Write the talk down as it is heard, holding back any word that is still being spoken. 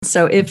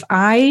So if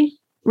I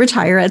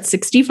retire at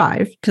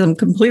 65, because I'm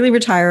completely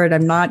retired,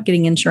 I'm not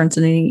getting insurance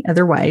in any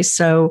other way.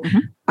 So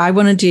I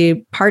want to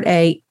do Part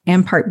A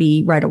and Part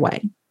B right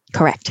away.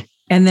 Correct.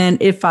 And then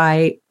if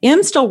I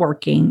am still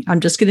working, I'm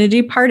just going to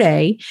do Part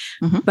A,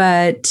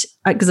 but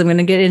because I'm going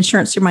to get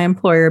insurance through my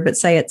employer, but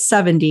say at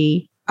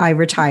 70, I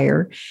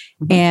retire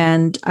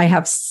and I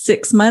have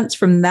 6 months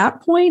from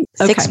that point.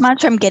 6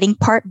 months from getting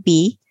Part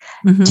B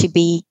to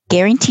be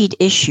guaranteed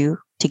issue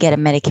to get a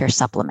Medicare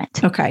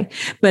supplement. Okay.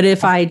 But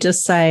if I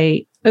just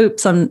say,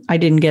 oops, I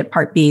didn't get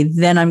Part B,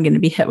 then I'm going to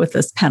be hit with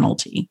this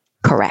penalty.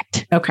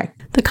 Correct. Okay.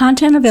 The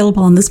content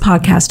available on this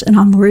podcast and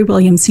on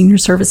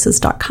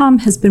LoriWilliamsSeniorServices.com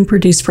has been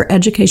produced for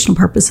educational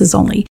purposes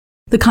only.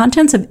 The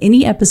contents of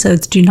any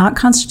episodes do not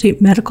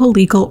constitute medical,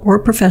 legal, or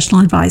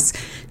professional advice,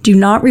 do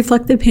not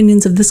reflect the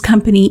opinions of this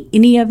company,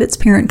 any of its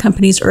parent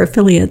companies or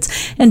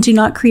affiliates, and do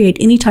not create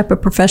any type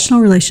of professional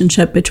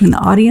relationship between the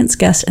audience,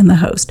 guest, and the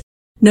host.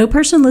 No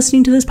person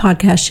listening to this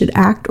podcast should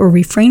act or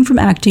refrain from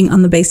acting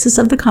on the basis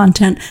of the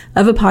content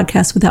of a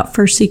podcast without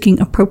first seeking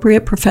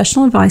appropriate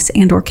professional advice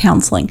and or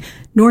counseling,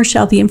 nor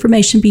shall the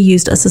information be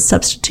used as a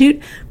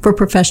substitute for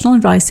professional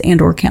advice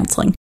and or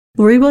counseling.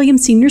 Lori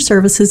Williams Senior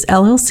Services,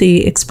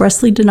 LLC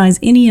expressly denies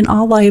any and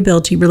all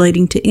liability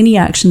relating to any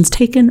actions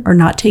taken or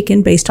not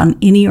taken based on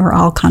any or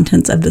all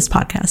contents of this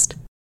podcast.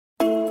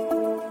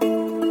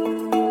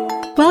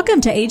 Welcome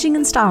to Aging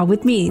in Style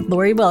with me,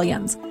 Lori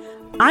Williams.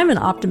 I'm an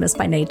optimist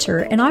by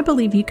nature, and I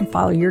believe you can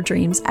follow your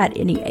dreams at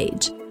any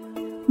age.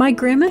 My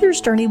grandmother's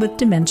journey with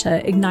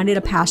dementia ignited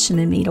a passion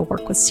in me to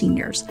work with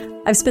seniors.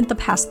 I've spent the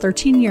past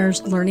 13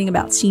 years learning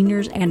about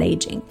seniors and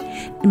aging.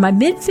 In my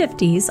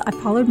mid-50s, I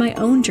followed my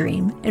own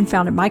dream and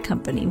founded my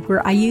company,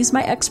 where I use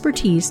my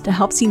expertise to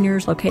help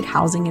seniors locate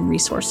housing and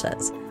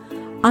resources.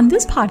 On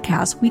this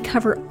podcast, we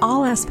cover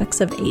all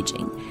aspects of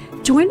aging.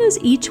 Join us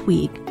each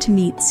week to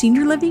meet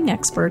senior living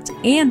experts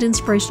and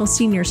inspirational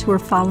seniors who are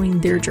following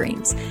their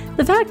dreams.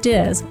 The fact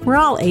is, we're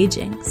all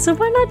aging, so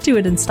why not do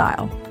it in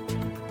style?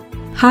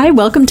 Hi,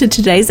 welcome to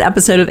today's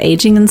episode of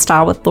Aging in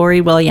Style with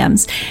Lori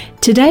Williams.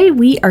 Today,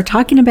 we are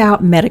talking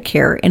about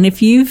Medicare. And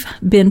if you've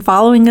been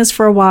following us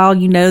for a while,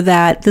 you know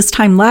that this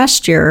time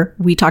last year,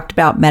 we talked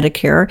about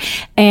Medicare.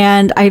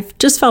 And I've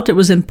just felt it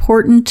was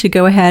important to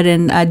go ahead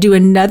and do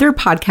another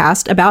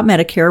podcast about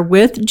Medicare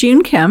with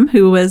June Kim,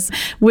 who was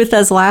with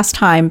us last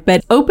time.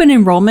 But open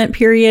enrollment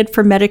period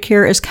for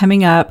Medicare is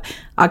coming up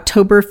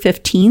October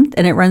 15th,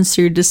 and it runs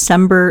through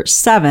December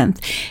 7th.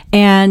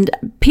 And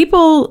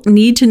people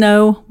need to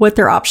know what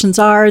their options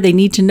are. They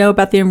need to know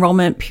about the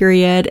enrollment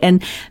period.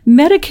 And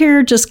Medicare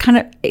just kind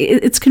of,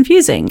 it's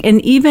confusing.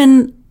 And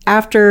even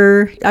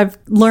after I've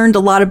learned a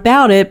lot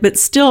about it, but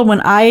still when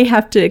I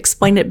have to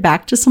explain it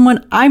back to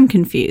someone, I'm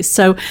confused.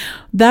 So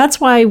that's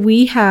why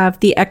we have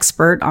the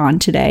expert on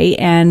today.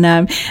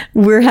 And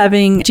we're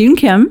having June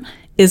Kim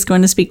is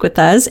going to speak with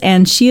us,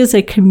 and she is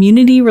a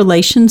community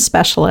relations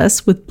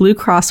specialist with Blue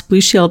Cross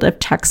Blue Shield of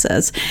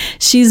Texas.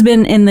 She's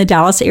been in the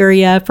Dallas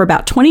area for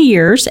about 20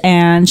 years,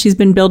 and she's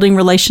been building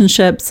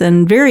relationships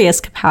in various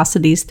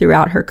capacities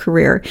throughout her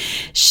career.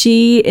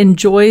 She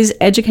enjoys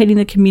educating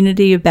the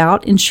community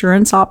about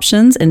insurance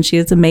options, and she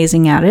is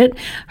amazing at it.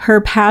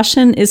 Her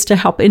passion is to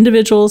help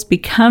individuals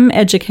become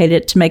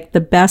educated to make the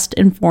best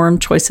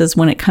informed choices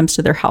when it comes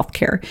to their health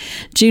care.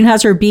 June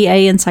has her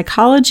BA in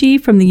psychology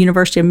from the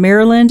University of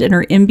Maryland and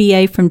her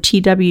MBA from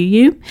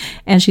TWU,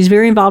 and she's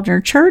very involved in her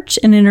church,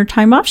 and in her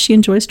time off, she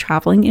enjoys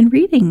traveling and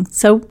reading.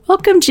 So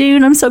welcome,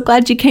 June. I'm so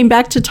glad you came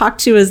back to talk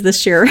to us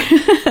this year.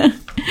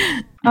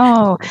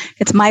 Oh,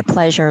 it's my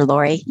pleasure,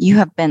 Lori. You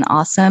have been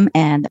awesome,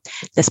 and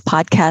this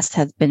podcast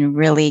has been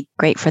really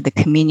great for the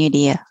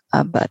community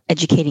of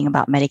educating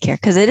about Medicare,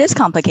 because it is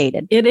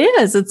complicated. It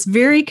is. It's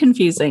very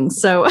confusing.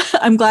 So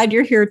I'm glad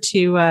you're here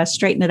to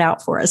straighten it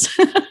out for us.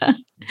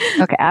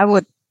 Okay, I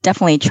would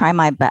definitely try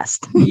my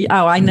best.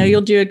 Oh, I know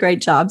you'll do a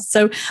great job.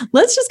 So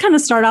let's just kind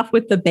of start off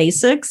with the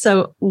basics.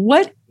 So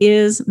what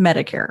is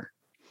Medicare?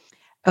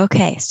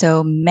 Okay,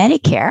 so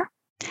Medicare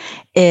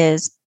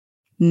is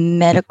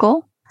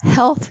medical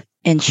health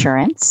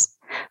insurance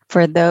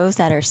for those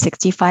that are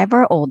 65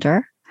 or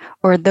older,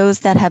 or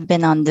those that have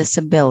been on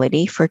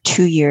disability for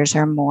 2 years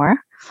or more,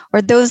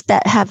 or those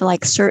that have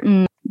like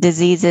certain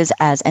diseases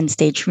as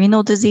end-stage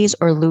renal disease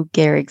or Lou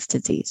Gehrig's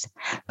disease.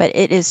 But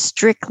it is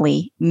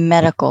strictly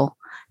medical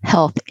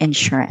health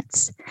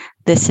insurance.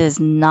 This is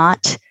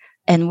not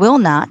and will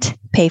not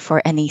pay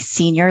for any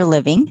senior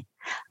living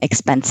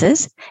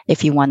expenses.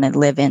 If you want to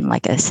live in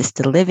like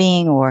assisted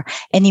living or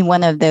any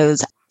one of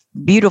those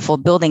beautiful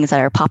buildings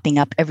that are popping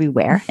up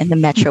everywhere in the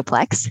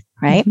Metroplex,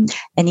 right? Mm-hmm.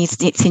 Any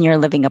senior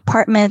living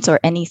apartments or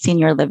any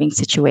senior living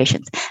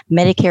situations.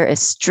 Medicare is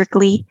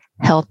strictly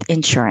health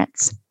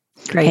insurance.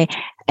 Great.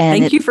 Okay? And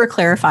thank you for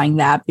clarifying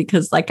that,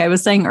 because like I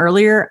was saying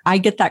earlier, I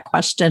get that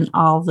question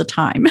all the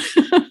time.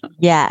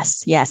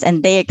 Yes.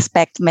 And they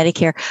expect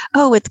Medicare,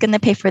 oh, it's going to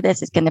pay for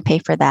this, it's going to pay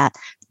for that.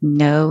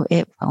 No,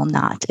 it will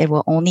not. It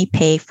will only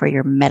pay for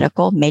your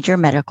major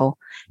medical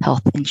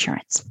health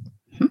insurance.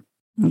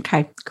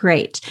 Okay,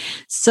 great.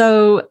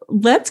 So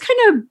let's kind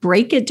of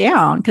break it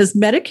down because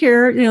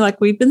Medicare, like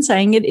we've been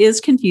saying, it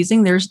is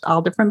confusing. There's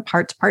all different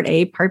parts, Part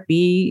A, Part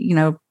B,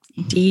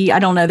 D, I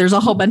don't know. There's a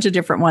whole bunch of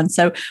different ones.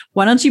 So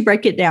why don't you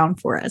break it down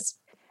for us?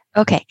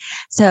 Okay.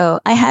 So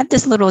I have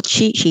this little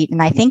cheat sheet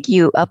and I think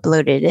you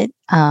uploaded it.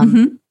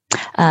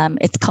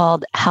 It's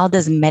called How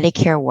Does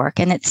Medicare Work?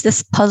 And it's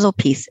this puzzle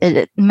piece.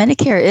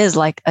 Medicare is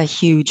like a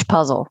huge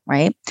puzzle,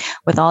 right?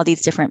 With all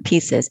these different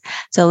pieces.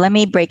 So let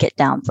me break it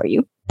down for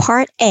you.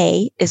 Part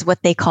A is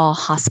what they call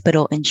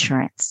hospital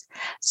insurance.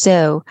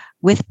 So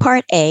with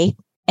Part A,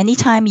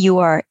 anytime you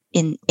are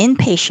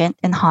inpatient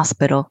in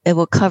hospital, it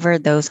will cover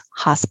those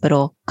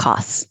hospital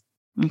costs.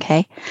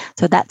 Okay.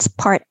 So that's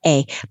Part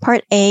A.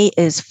 Part A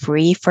is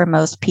free for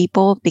most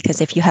people because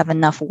if you have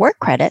enough work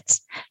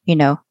credits,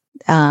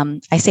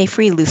 I say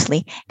free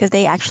loosely because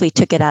they actually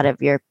took it out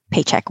of your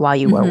paycheck while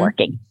you were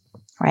working,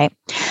 right?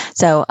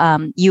 So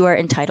you are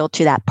entitled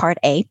to that Part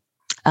A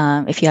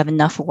if you have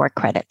enough work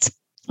credits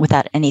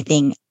without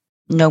anything,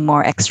 no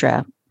more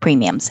extra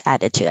premiums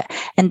added to it.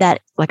 And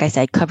that, like I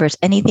said, covers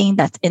anything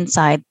that's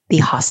inside the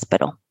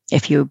hospital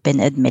if you've been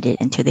admitted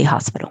into the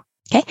hospital.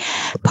 Okay.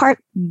 Part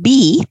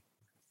B,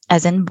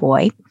 as in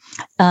boy,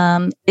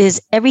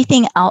 is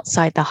everything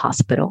outside the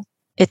hospital.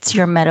 It's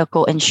your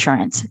medical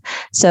insurance.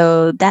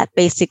 So that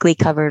basically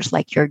covers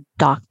like your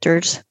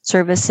doctor's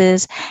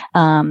services,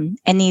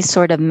 any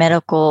sort of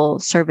medical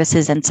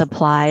services and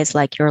supplies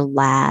like your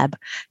lab,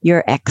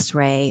 your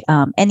x-ray,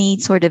 any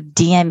sort of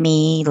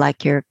DME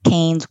like your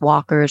canes,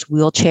 walkers,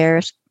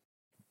 wheelchairs.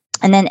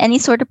 And then any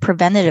sort of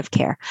preventative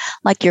care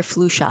like your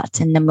flu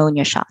shots and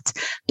pneumonia shots.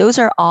 Those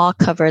are all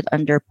covered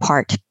under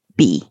Part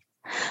B.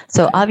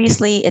 So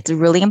obviously it's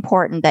really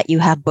important that you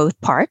have both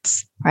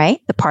parts,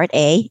 right? The Part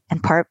A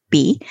and Part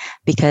B,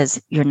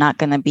 because you're not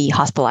going to be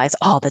hospitalized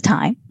all the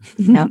time.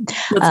 Let's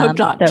hope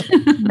not.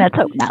 Let's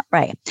hope not,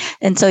 right?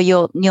 And so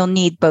you'll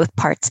need both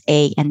parts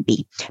A and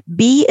B.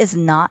 B is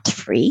not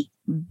free.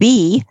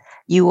 B,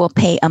 you will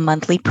pay a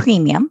monthly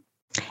premium.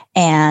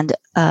 And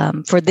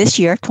for this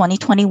year,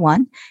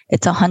 2021,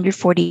 it's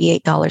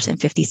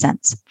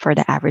 $148.50 for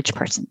the average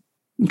person.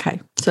 Okay.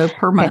 So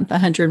per month,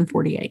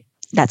 $148.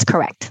 That's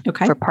correct.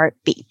 Okay. For Part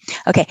B.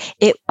 Okay.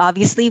 It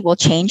obviously will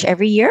change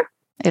every year.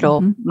 It'll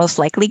most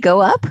likely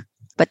go up,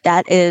 but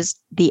that is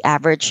the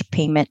average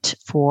payment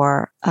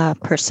for a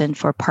person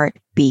for Part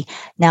B.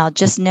 Now,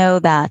 just know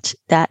that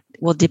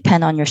will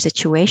depend on your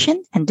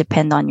situation and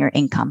depend on your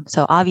income.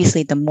 So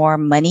obviously, the more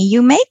money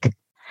you make,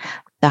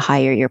 the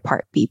higher your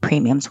Part B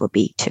premiums will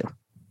be too.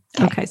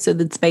 Okay. So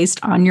that's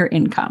based on your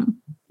income.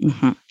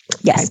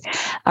 Yes. Okay.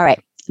 All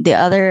right. The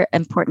other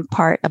important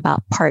part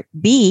about Part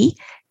B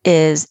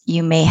is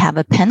you may have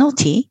a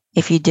penalty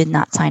if you did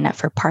not sign up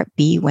for Part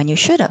B when you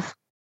should have.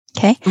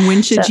 Okay. And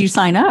when should you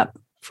sign up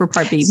for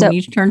Part B? When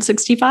you turn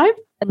 65?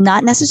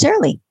 Not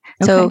necessarily.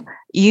 Okay. So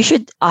you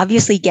should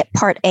obviously get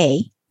Part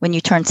A when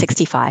you turn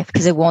 65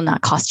 because it will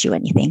not cost you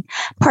anything.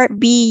 Part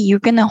B, you're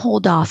going to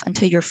hold off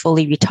until you're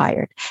fully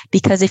retired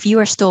because if you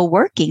are still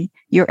working,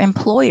 your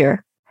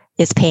employer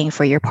is paying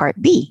for your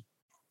Part B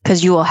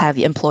because you will have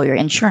employer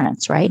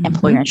insurance, right?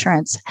 Employer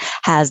insurance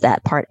has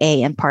that Part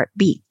A and Part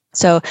B.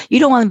 So you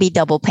don't want to be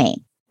double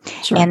paying.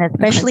 Sure. And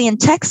especially in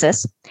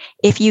Texas,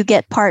 if you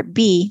get Part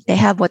B, they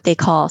have what they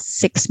call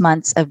 6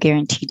 months of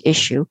guaranteed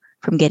issue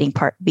from getting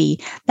Part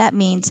B. That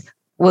means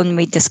when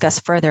we discuss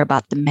further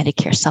about the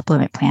Medicare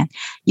supplement plan,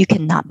 you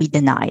cannot be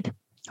denied,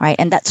 right?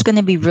 And that's going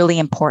to be really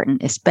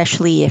important,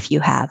 especially if you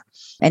have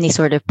any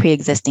sort of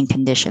pre-existing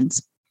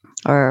conditions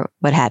or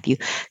what have you,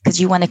 because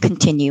you want to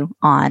continue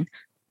on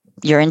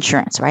your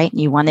insurance, right?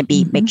 You want to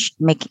be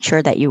making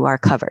sure that you are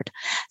covered.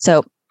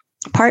 So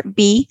Part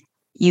B,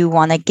 you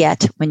want to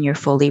get when you're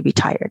fully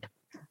retired.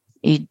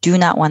 You do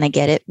not want to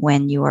get it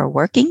when you are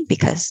working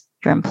because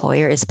your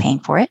employer is paying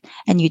for it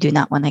and you do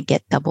not want to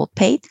get double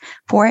paid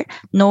for it,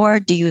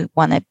 nor do you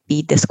want to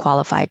be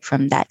disqualified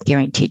from that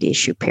guaranteed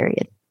issue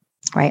period,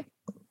 right?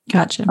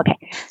 Gotcha. Okay.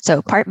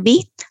 So Part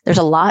B, there's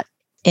a lot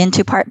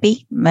into Part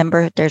B.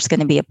 Remember, there's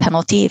going to be a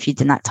penalty if you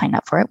did not sign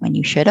up for it when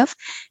you should have.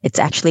 It's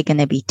actually going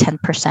to be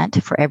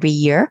 10% for every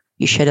year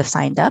you should have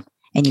signed up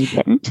and you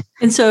didn't.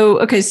 And so,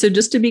 okay, so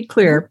just to be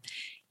clear,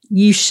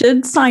 you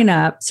should sign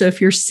up. So if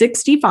you're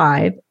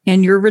 65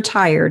 and you're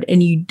retired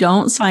and you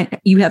don't sign,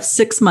 you have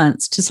 6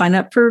 months to sign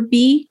up for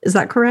B. Is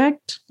that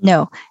correct?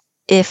 No.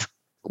 If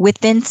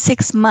within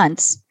 6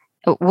 months,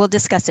 we'll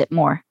discuss it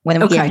more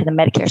when we get to the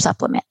Medicare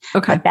supplement.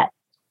 Okay.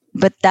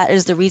 But that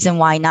is the reason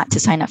why not to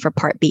sign up for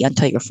Part B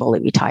until you're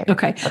fully retired.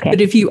 Okay. But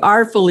if you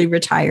are fully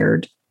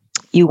retired,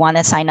 you want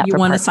to sign up. You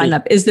want to sign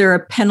up. Is there a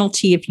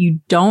penalty if you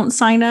don't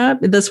sign up?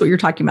 That's what you're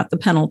talking about, the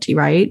penalty,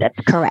 right? That's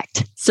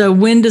correct. So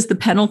when does the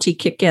penalty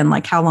kick in?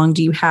 Like how long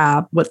do you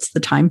have? What's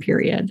the time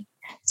period?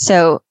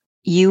 So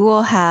you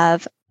will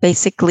have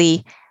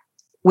basically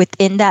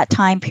within that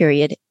time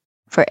period,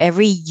 for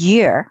every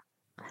year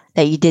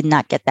that you did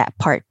not get that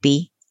Part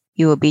B,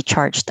 you will be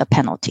charged a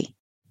penalty.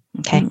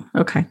 Okay.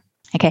 Okay.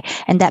 Okay.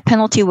 And that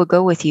penalty will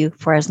go with you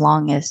for as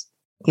long as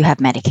you have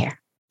Medicare.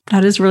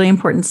 That is really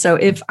important. So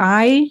if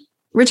I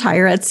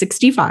retire at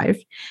 65.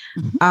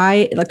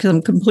 Because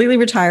I'm completely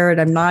retired.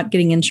 I'm not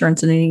getting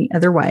insurance in any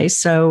other way.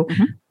 So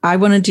I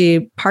want to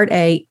do Part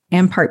A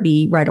and Part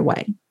B right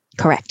away.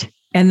 Correct.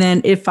 And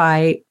then if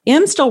I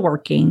am still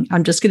working,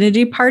 I'm just going to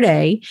do Part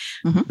A,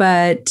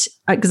 but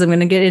because I'm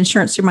going to get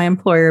insurance through my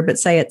employer, but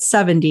say at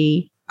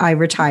 70, I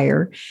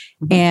retire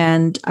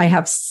and I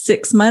have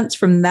 6 months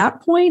from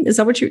that point. Is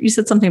that what you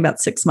said something about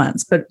 6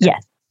 months? But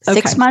yes,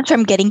 6 months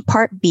from getting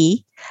Part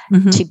B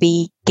to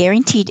be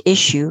guaranteed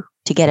issue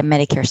to get a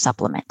Medicare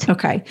supplement.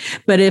 Okay.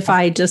 But if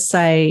I just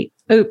say,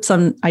 oops,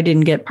 I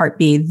didn't get Part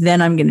B,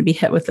 then I'm going to be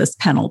hit with this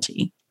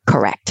penalty.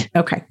 Correct.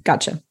 Okay.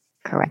 Gotcha.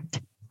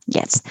 Correct.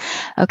 Yes.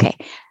 Okay.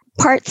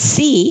 Part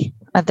C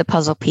of the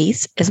puzzle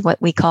piece is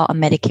what we call a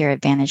Medicare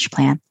Advantage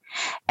plan.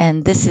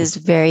 And this is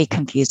very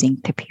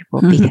confusing to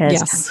people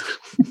because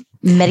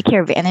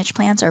Medicare Advantage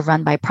plans are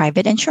run by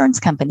private insurance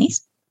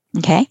companies.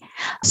 Okay.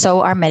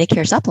 So are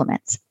Medicare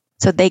supplements.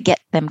 So they get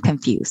them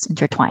confused,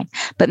 intertwined.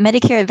 But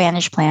Medicare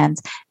Advantage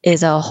plans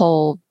is a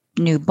whole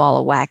new ball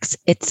of wax.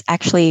 It's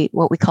actually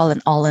what we call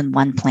an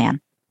all-in-one plan.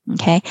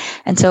 Okay.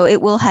 And so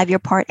it will have your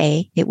Part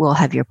A. It will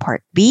have your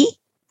Part B.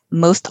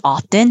 Most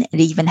often, it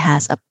even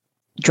has a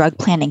drug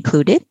plan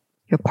included,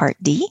 your Part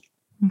D.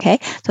 Okay.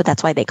 So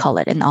that's why they call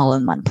it an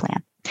all-in-one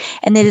plan.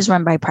 And it is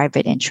run by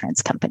private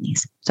insurance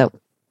companies. So,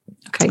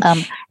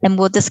 and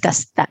we'll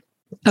discuss that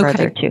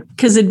further too.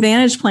 Because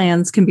Advantage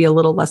plans can be a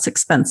little less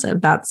expensive.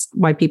 That's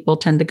why people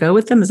tend to go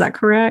with them. Is that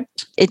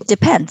correct? It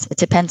depends. It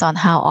depends on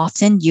how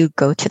often you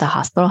go to the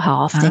hospital, how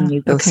often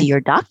you go see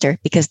your doctor,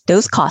 because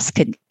those costs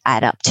could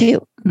add up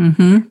too.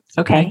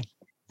 Okay.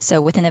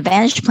 So with an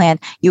Advantage plan,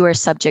 you are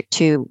subject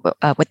to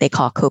what they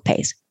call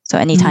copays. So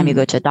anytime you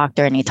go to a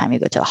doctor, anytime you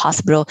go to a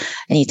hospital,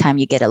 anytime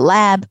you get a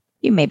lab,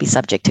 you may be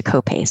subject to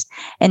copays.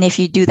 And if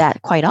you do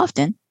that quite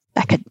often,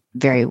 that could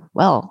very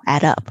well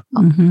add up,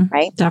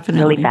 right?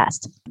 Definitely. Really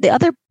fast. The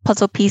other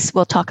puzzle piece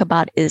we'll talk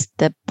about is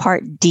the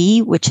Part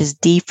D, which is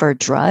D for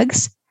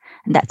drugs.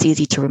 And that's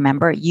easy to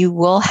remember. You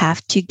will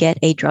have to get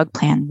a drug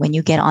plan when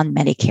you get on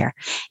Medicare.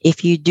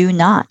 If you do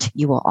not,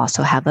 you will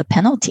also have a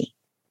penalty.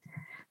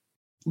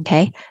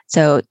 Okay.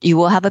 So you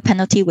will have a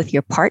penalty with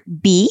your Part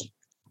B,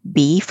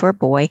 B for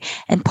boy,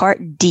 and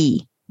Part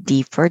D,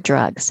 D for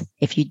drugs,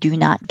 if you do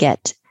not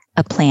get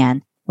a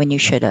plan when you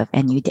should have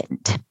and you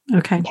didn't.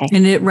 Okay.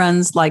 And it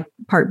runs like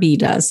Part B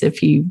does.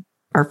 If you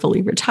are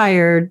fully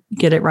retired,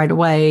 get it right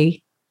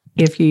away.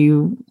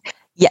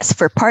 Yes,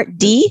 for Part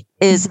D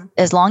is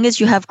as long as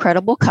you have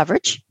credible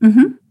coverage,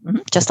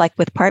 just like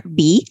with Part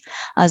B,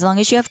 as long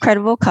as you have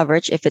credible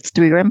coverage, if it's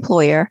through your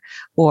employer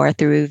or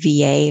through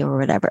VA or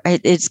whatever,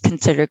 it is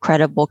considered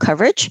credible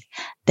coverage,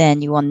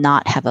 then you will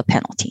not have a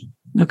penalty.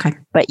 Okay.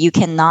 But you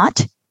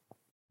cannot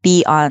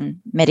be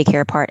on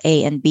Medicare Part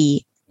A and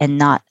B and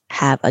not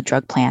have a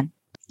drug plan.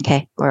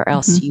 Okay. Or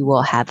else you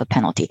will have a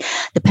penalty.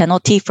 The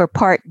penalty for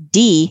Part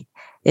D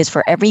is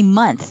for every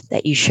month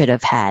that you should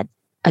have had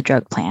a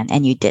drug plan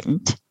and you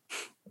didn't,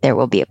 there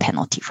will be a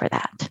penalty for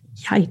that.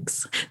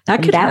 Yikes.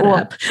 That could add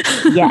up.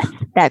 Yes,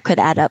 that could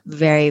add up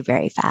very,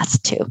 very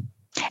fast too.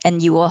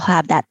 And you will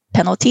have that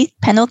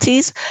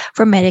penalties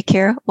for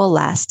Medicare will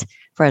last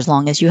for as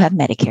long as you have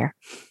Medicare.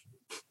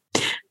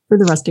 For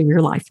the rest of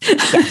your life.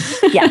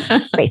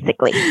 Yes,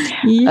 basically.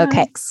 Yikes.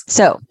 Okay.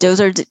 So those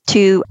are the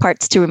two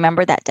parts to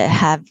remember that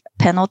have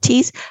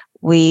penalties.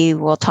 We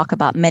will talk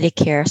about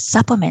Medicare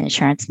supplement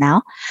insurance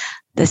now.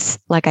 This,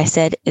 like I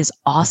said, is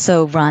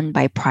also run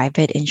by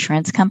private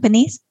insurance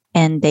companies,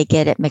 and they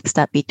get it mixed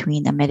up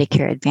between the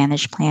Medicare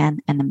Advantage plan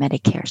and the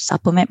Medicare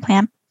supplement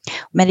plan.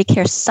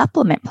 Medicare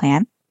supplement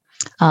plan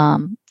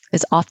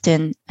is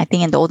often, I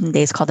think in the olden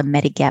days, called a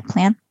Medigap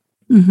plan.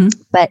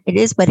 But it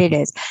is what it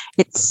is.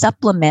 It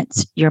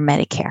supplements your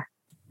Medicare.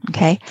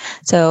 Okay.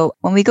 So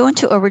when we go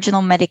into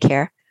original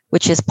Medicare,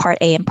 which is Part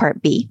A and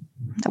Part B,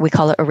 we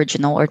call it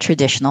original or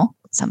traditional.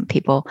 Some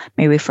people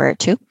may refer it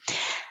to.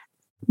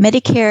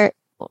 Medicare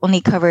only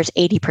covers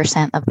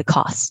 80% of the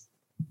costs.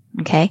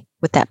 Okay.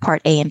 With that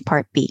Part A and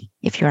Part B,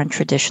 if you're on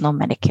traditional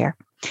Medicare.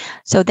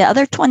 So the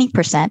other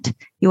 20%,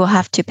 you will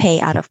have to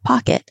pay out of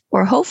pocket,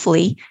 or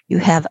hopefully you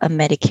have a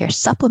Medicare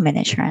supplement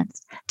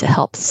insurance to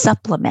help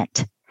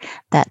supplement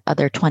that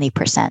other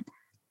 20%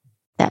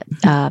 that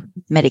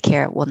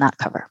Medicare will not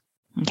cover.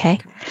 Okay.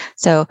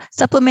 So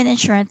supplement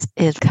insurance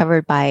is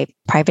covered by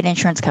private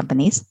insurance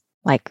companies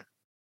like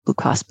Blue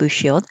Cross Blue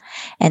Shield,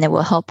 and it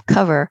will help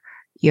cover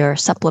your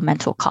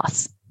supplemental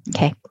costs.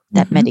 Okay.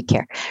 That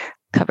Medicare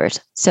covers.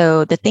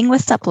 So the thing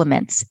with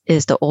supplements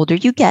is the older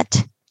you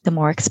get, the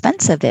more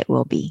expensive it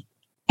will be.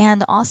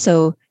 And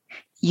also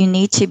you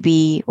need to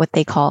be what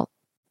they call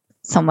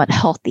somewhat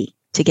healthy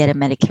to get a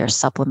Medicare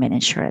supplement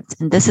insurance.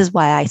 And this is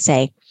why I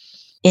say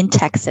in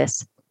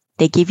Texas,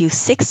 they give you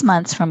 6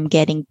 months from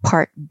getting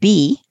Part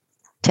B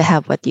to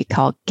have what you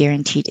call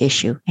guaranteed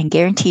issue. And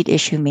guaranteed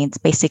issue means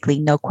basically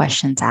no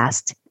questions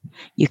asked.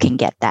 You can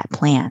get that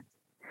plan.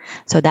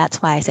 So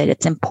that's why I said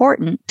it's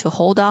important to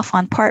hold off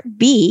on Part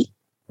B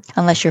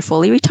unless you're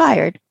fully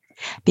retired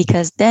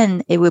because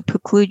then it would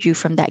preclude you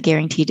from that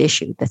guaranteed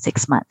issue, the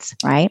 6 months,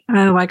 right?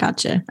 Oh, I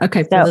gotcha.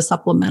 Okay. For the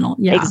supplemental.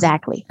 Yeah.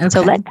 Exactly. Okay.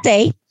 So let's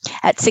say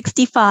at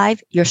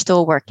 65, you're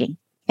still working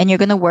and you're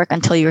going to work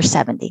until you're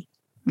 70.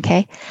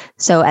 Okay.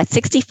 So at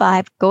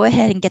 65, go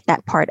ahead and get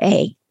that Part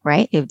A,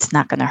 right? It's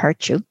not going to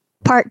hurt you.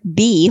 Part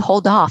B,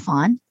 hold off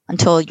on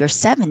until you're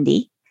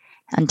 70,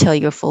 until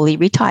you're fully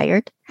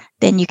retired.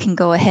 Then you can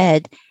go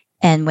ahead,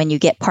 and when you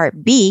get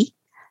Part B,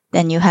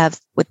 then you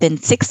have within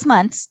 6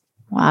 months.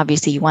 Well,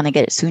 obviously, you want to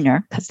get it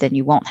sooner because then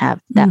you won't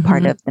have that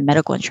part of the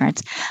medical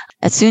insurance.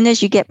 As soon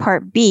as you get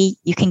Part B,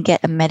 you can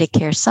get a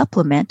Medicare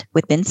supplement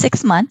within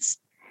 6 months.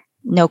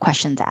 No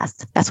questions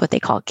asked. That's what they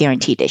call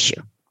guaranteed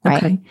issue.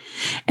 Right? Okay.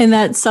 And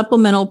that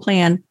supplemental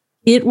plan,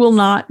 it will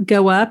not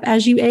go up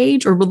as you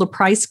age, or will the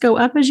price go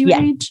up as you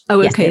age?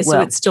 Oh, okay. Yes,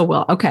 So it still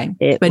will. Okay.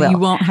 But you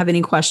won't have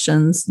any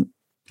questions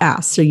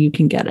asked, so you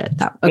can get it.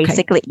 Okay.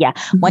 Basically, yeah.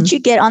 Once you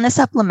get on the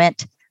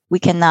supplement, we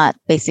cannot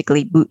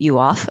basically boot you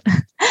off.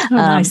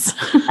 Nice.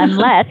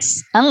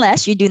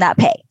 unless you do not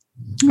pay,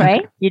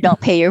 right? Okay. You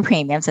don't pay your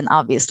premiums, and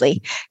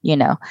obviously,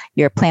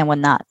 your plan will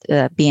not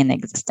be in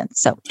existence.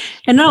 So,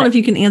 and I don't know if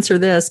you can answer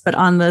this, but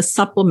on the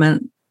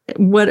supplement,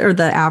 what are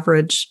the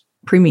average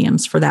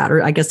premiums for that?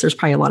 Or I guess there's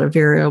probably a lot of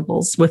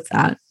variables with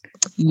that.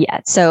 Yeah.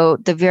 So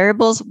the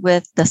variables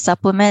with the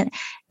supplement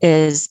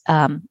is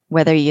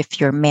whether if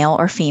you're male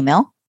or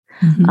female,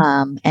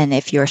 and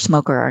if you're a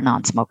smoker or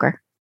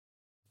non-smoker.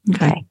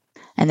 Okay.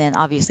 And then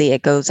obviously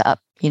it goes up,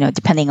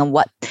 depending on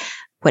what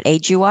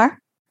age you are,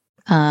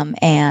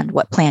 and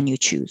what plan you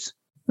choose.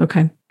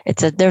 Okay.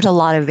 There's a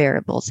lot of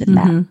variables in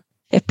that.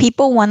 If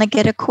people want to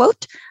get a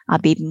quote, I'll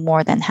be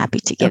more than happy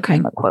to give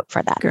them a quote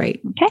for that.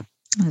 Great. Okay.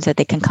 So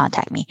they can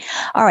contact me.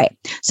 All right.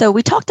 So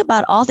we talked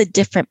about all the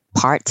different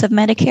parts of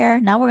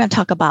Medicare. Now we're going to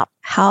talk about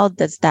how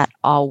does that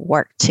all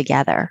work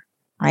together,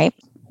 right?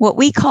 What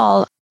we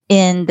call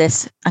in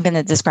this, I'm going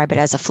to describe it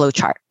as a flow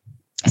chart.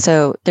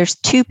 So there's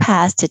 2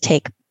 paths to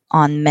take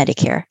on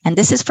Medicare. And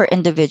this is for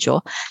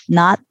individual,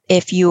 not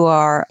if you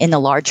are in a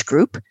large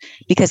group,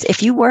 because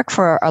if you work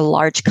for a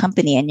large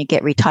company and you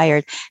get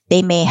retired,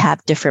 they may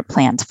have different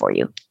plans for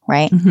you,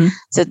 right?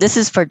 So this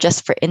is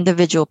just for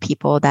individual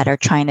people that are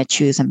trying to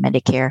choose a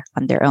Medicare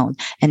on their own.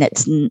 And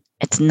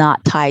it's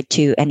not tied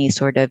to any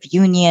sort of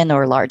union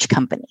or large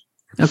company.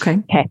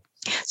 Okay.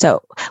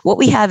 So what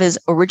we have is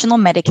original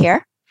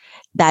Medicare.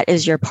 That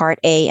is your Part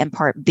A and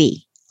Part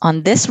B.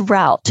 On this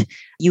route,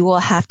 you will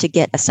have to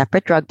get a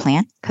separate drug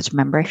plan, because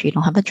remember, if you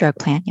don't have a drug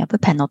plan, you have a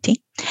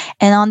penalty.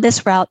 And on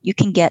this route, you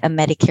can get a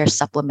Medicare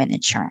supplement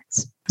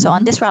insurance. So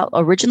on this route,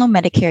 original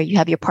Medicare, you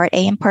have your Part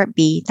A and Part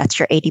B. That's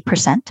your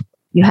 80%.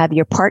 You have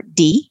your Part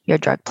D, your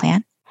drug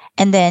plan.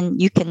 And then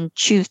you can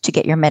choose to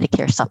get your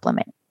Medicare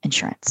supplement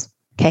insurance.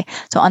 Okay.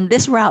 So on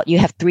this route, you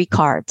have 3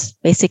 cards.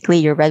 Basically,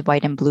 your red,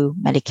 white, and blue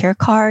Medicare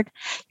card.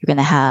 You're going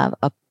to have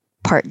a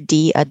Part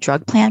D, a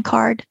drug plan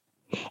card.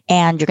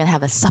 And you're going to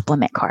have a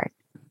supplement card.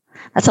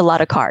 That's a lot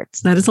of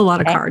cards. That is a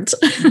lot of cards.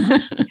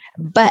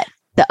 But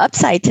the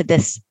upside to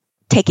this,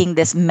 taking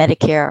this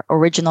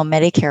original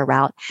Medicare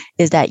route,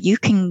 is that you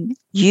can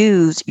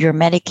use your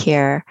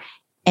Medicare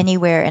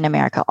anywhere in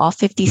America, all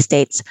 50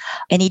 states,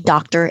 any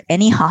doctor,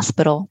 any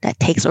hospital that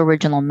takes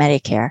original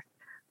Medicare,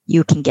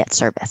 you can get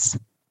service.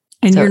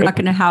 And you're not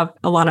going to have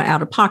a lot of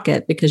out of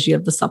pocket because you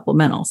have the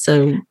supplemental.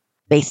 So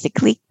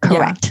basically,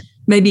 correct. Yeah.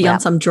 Maybe on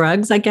some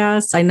drugs, I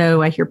guess. I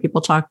know I hear people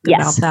talk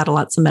about that a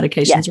lot. Some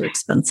medications are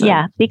expensive.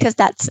 Yeah, because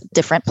that's a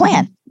different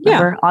plan.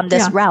 Remember, on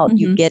this route,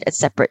 you get a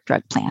separate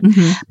drug plan.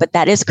 But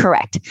that is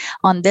correct.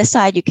 On this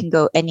side, you can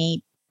go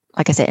any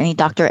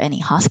doctor, any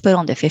hospital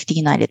in the 50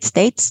 United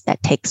States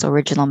that takes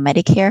original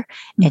Medicare,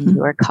 and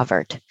you are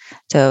covered.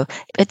 So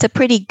it's a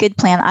pretty good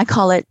plan. I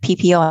call it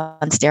PPO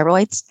on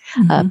steroids,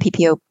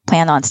 PPO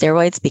plan on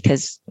steroids,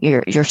 because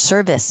your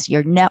service,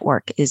 your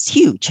network is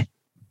huge.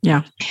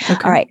 Yeah.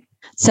 Okay. All right.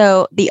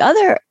 So the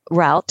other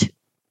route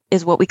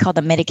is what we call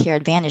the Medicare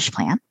Advantage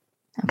plan.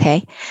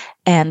 Okay.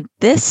 And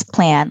this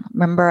plan,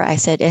 remember I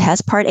said it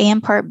has Part A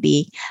and Part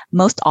B.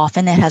 Most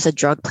often it has a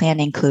drug plan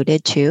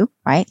included too,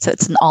 right? So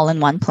it's an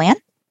all-in-one plan.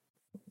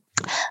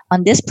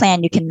 On this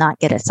plan, you cannot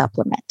get a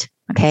supplement.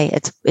 Okay.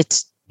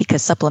 It's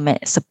because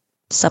supplements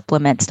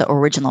the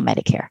original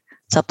Medicare.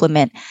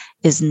 Supplement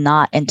is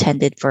not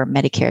intended for a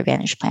Medicare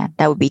Advantage plan.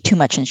 That would be too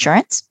much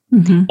insurance.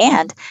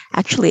 And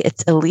actually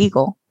it's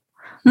illegal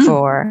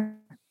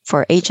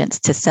for agents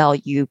to sell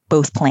you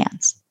both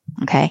plans.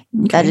 Okay.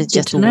 That is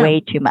just way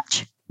too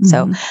much.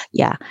 So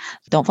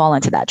don't fall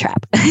into that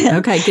trap.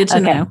 Okay. Good to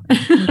know.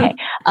 Okay.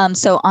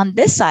 So on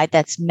this side,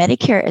 that's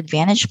Medicare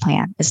Advantage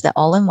plan, is the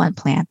all-in-one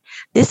plan.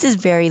 This is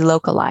very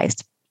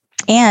localized,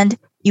 and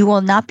you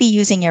will not be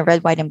using your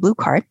red, white, and blue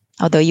card,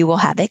 although you will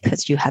have it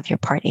because you have your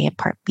Part A and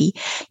Part B.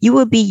 You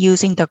will be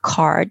using the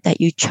card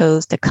that you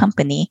chose the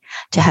company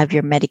to have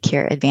your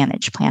Medicare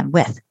Advantage plan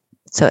with.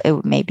 So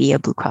it may be a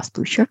Blue Cross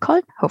Blue Shield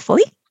card,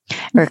 hopefully,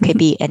 or it could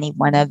be any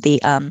one of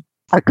the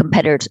our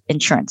competitors'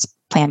 insurance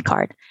plan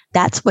card.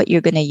 That's what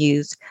you're going to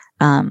use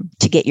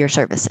to get your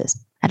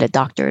services at a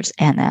doctor's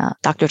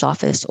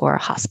office or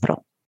a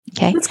hospital.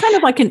 Okay. It's kind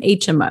of like an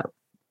HMO,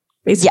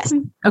 basically.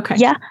 Yes. Okay.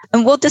 Yeah.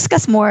 And we'll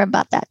discuss more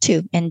about that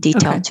too in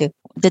detail Okay. too.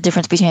 The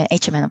difference between an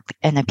HMO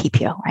and a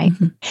PPO, right?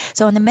 Mm-hmm.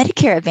 So in the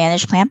Medicare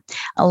Advantage plan,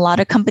 a lot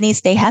of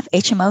companies, they have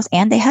HMOs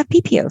and they have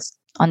PPOs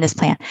on this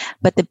plan.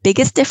 But the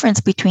biggest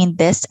difference between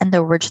this and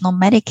the original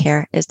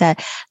Medicare is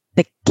that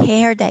the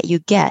care that you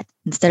get,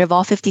 instead of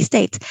all 50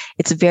 states,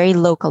 it's very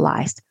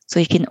localized. So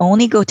you can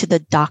only go to the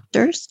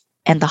doctors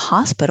and the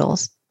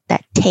hospitals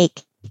that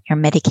take your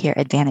Medicare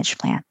Advantage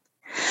plan.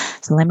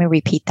 So let me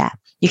repeat that.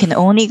 You can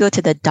only go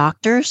to the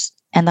doctors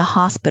and the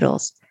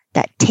hospitals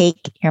that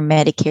take your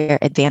Medicare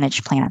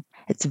Advantage plan.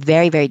 It's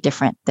very, very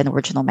different than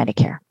original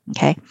Medicare.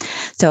 Okay.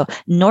 So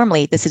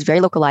normally this is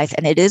very localized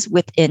and it is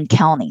within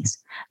counties.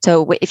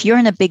 So if you're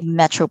in a big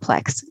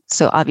metroplex,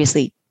 so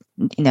obviously,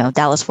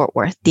 Dallas, Fort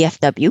Worth,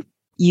 DFW,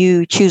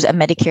 you choose a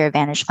Medicare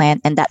Advantage plan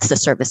and that's the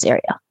service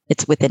area.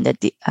 It's within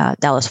the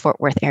Dallas, Fort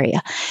Worth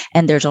area.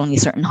 And there's only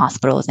certain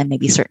hospitals and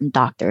maybe certain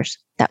doctors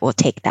that will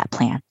take that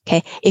plan.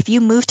 Okay. If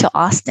you move to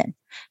Austin,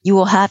 you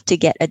will have to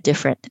get a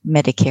different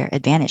Medicare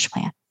Advantage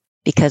plan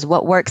because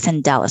what works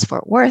in Dallas,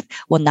 Fort Worth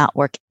will not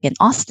work in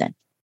Austin.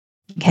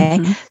 Okay.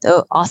 Mm-hmm.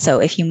 So also,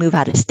 if you move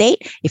out of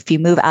state, if you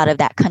move out of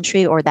that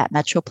country or that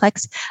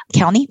metroplex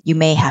county, you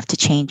may have to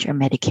change your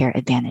Medicare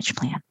Advantage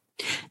plan.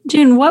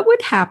 June, what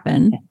would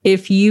happen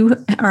if you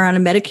are on a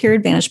Medicare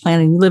Advantage plan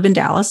and you live in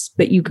Dallas,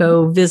 but you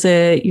go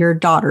visit your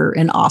daughter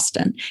in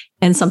Austin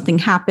and something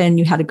happened,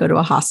 you had to go to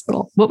a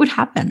hospital? What would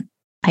happen?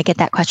 I get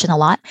that question a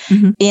lot.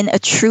 Mm-hmm. In a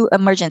true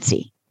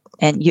emergency,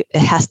 and it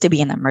has to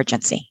be an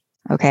emergency,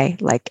 okay?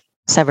 Like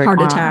severed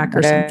heart attack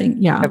or something.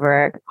 Yeah.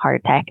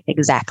 Heart attack.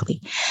 Exactly.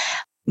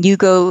 You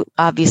go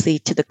obviously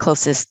to the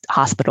closest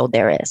hospital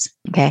there is,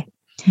 okay?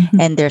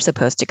 Mm-hmm. And they're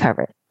supposed to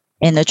cover it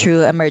in a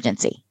true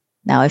emergency.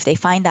 Now, if they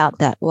find out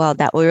that,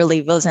 that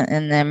really wasn't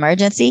an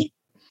emergency,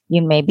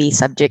 you may be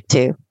subject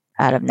to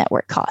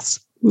out-of-network costs.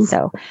 Ooh.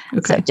 So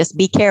just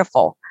be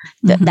careful.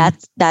 Mm-hmm.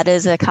 That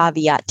is a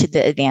caveat to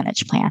the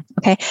Advantage plan.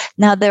 Okay.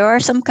 Now, there are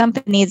some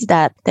companies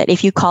that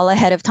if you call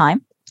ahead of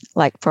time,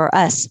 like for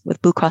us with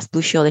Blue Cross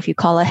Blue Shield, if you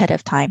call ahead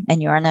of time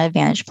and you're on an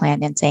Advantage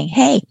plan and saying,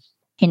 hey,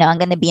 I'm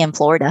going to be in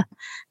Florida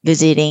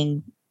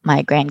visiting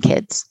my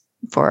grandkids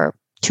for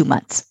 2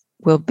 months,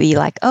 we'll be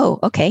like, oh,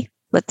 okay,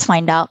 let's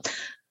find out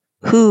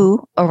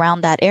who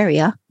around that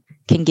area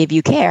can give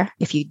you care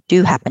if you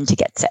do happen to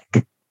get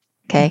sick.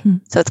 Okay. Mm-hmm.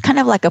 So it's kind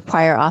of like a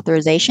prior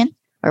authorization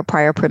or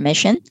prior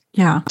permission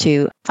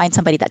to find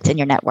somebody that's in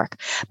your network.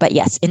 But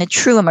yes, in a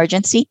true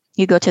emergency,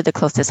 you go to the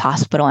closest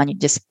hospital and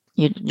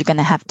you're going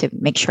to have to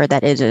make sure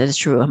that it is a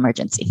true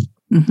emergency.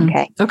 Mm-hmm.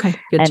 Okay. Okay.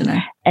 Good to know.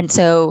 And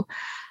so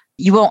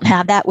you won't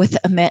have that with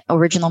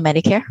original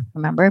Medicare,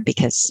 remember,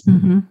 because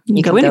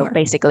you can go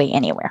basically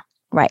anywhere.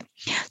 Right.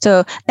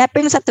 So that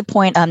brings up the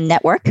point on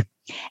network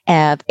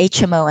of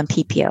HMO and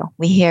PPO.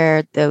 We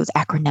hear those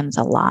acronyms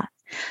a lot.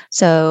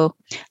 So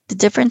the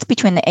difference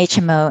between the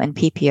HMO and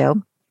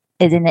PPO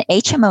is in the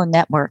HMO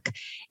network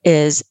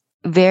is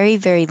very,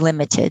 very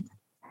limited.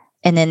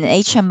 And in the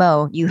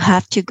HMO, you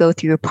have to go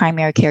through a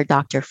primary care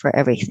doctor for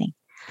everything.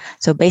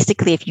 So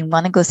basically, if you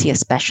want to go see a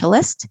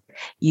specialist,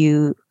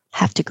 you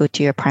have to go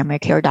to your primary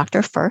care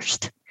doctor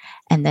first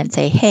and then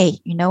say, hey,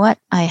 you know what?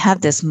 I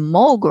have this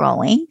mole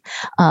growing.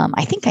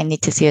 I think I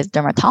need to see a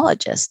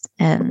dermatologist.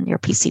 And your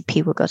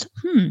PCP will go,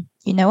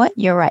 you know what?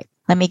 You're right.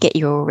 Let me get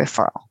you a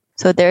referral.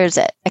 So there's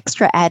an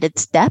extra added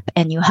step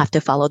and you have to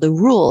follow the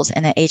rules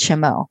in an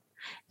HMO.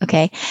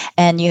 Okay.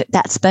 And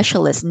that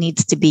specialist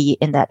needs to be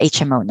in that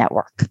HMO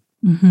network.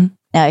 Mm-hmm.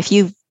 Now, if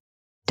you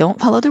don't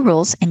follow the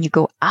rules and you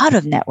go out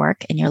of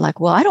network and you're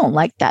like, well, I don't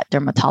like that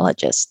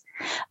dermatologist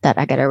that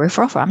I got a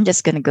referral for. I'm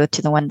just going to go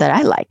to the one that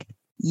I like.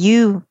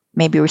 You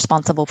may be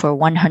responsible for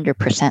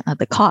 100% of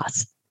the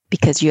costs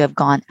because you have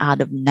gone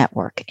out of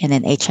network in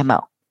an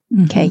HMO.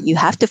 Mm-hmm. Okay. You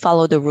have to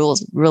follow the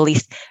rules really,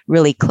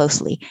 really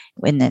closely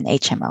in an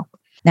HMO.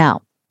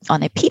 Now,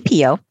 on a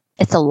PPO,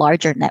 it's a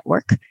larger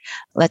network.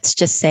 Let's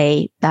just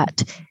say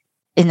that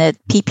in a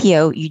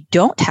PPO, you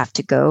don't have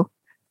to go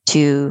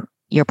to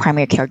your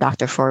primary care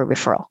doctor for a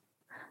referral.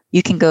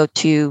 You can go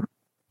to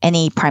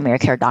any primary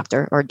care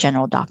doctor or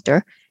general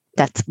doctor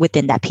that's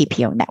within that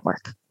PPO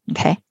network.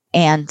 Okay.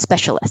 And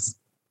specialists.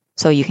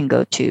 So you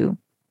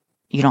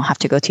don't have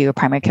to go to your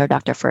primary care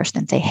doctor first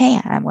and say,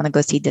 hey, I want to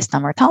go see this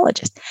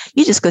dermatologist.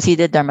 You just go see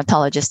the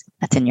dermatologist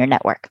that's in your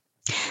network.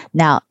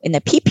 Now, in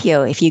the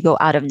PPO, if you go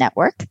out of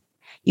network,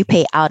 you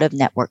pay out of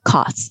network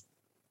costs.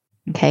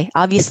 Okay.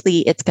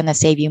 Obviously, it's going to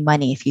save you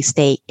money if you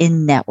stay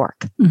in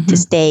network to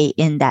stay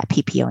in that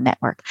PPO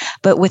network.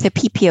 But with a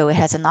PPO, it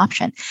has an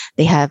option.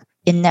 They have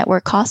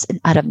in-network costs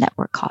and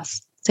out-of-network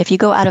costs. So if you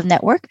go out of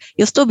network,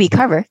 you'll still be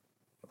covered,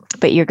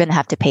 but you're going to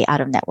have to pay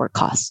out-of-network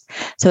costs.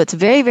 So it's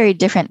very, very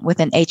different with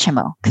an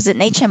HMO because an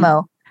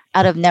HMO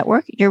out of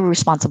network, you're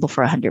responsible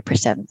for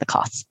 100% of the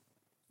costs.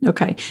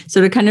 Okay.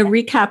 So to kind of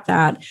recap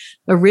that,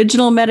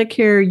 original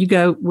Medicare, you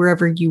go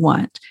wherever you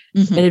want.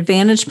 Mm-hmm. An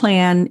Advantage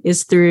plan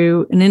is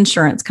through an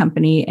insurance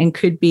company and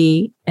could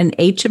be an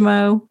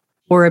HMO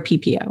or a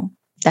PPO.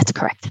 That's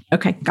correct.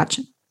 Okay.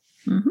 Gotcha.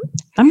 Mm-hmm.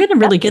 I'm going to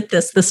really get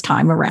this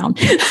time around.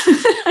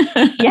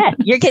 Yeah,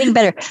 you're getting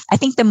better. I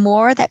think the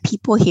more that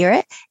people hear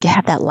it, you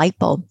have that light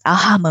bulb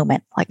aha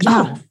moment. Like,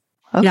 yeah.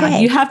 Oh, okay. Yeah,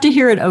 you have to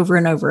hear it over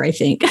and over, I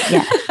think.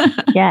 Yeah.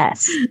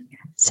 Yes.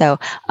 So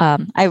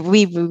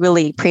we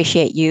really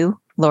appreciate you,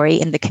 Lori,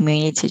 in the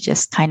community to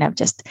just kind of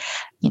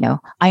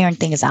iron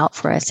things out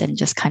for us and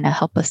just kind of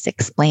help us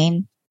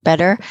explain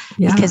better,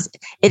 because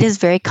it is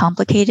very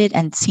complicated.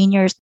 And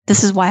seniors,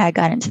 this is why I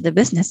got into the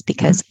business,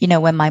 because,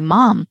 when my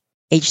mom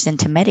aged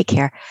into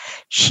Medicare,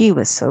 she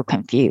was so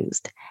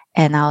confused.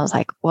 And I was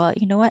like, well,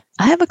 you know what?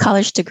 I have a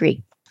college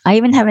degree. I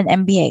even have an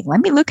MBA.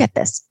 Let me look at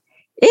this.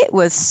 It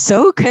was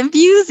so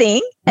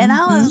confusing. And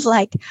I was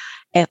like,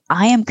 if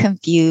I am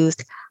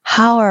confused,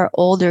 how are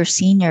older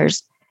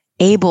seniors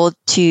able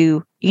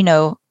to,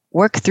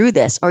 work through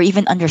this or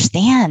even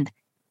understand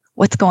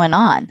what's going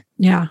on?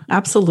 Yeah,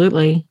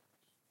 absolutely.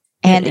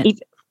 And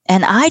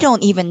I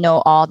don't even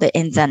know all the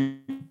ins and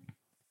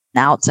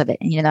outs of it.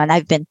 And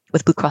I've been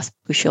with Blue Cross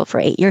Blue Shield for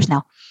 8 years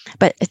now,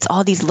 but it's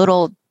all these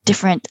little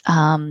different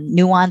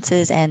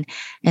nuances and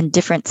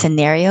different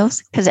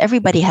scenarios, because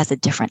everybody has a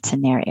different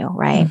scenario,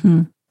 right?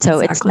 So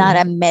It's not a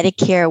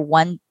Medicare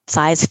one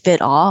size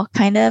fit all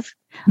kind of,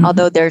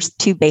 although there's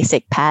 2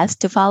 basic paths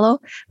to follow,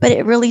 but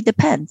it really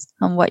depends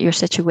on what your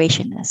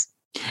situation is.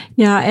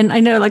 Yeah. And I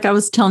know, like I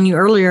was telling you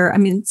earlier, I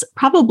mean, it's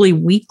probably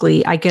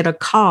weekly I get a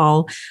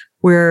call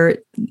where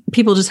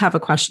people just have a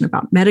question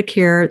about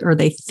Medicare, or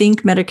they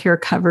think Medicare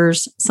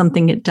covers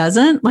something it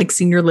doesn't, like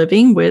senior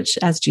living, which,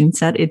 as June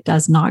said, it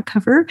does not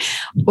cover,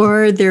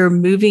 or they're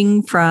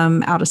moving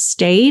from out of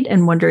state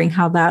and wondering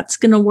how that's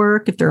going to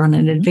work if they're on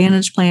an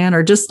Advantage plan,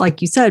 or just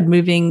like you said,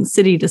 moving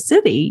city to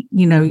city,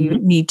 you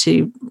need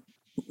to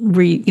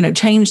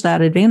change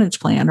that Advantage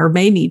plan, or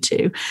may need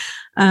to.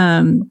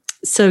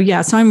 So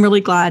I'm really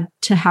glad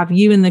to have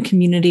you in the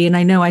community. And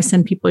I know I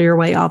send people your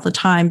way all the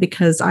time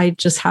because I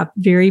just have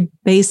very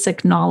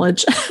basic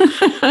knowledge,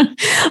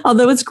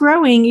 although it's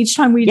growing each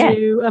time we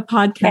do a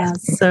podcast.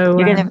 Yes. So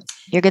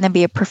you're going to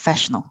be a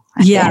professional.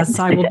 Yes,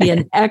 I will be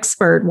an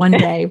expert one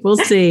day. We'll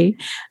see.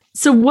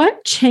 So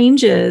what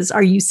changes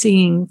are you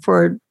seeing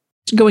for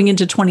going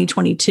into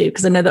 2022?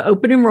 Because I know the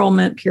open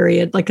enrollment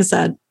period, like I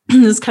said,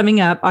 is coming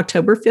up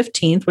October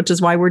 15th, which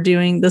is why we're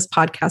doing this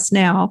podcast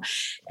now,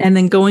 and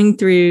then going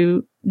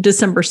through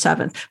December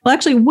 7th. Well,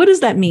 actually, what does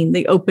that mean,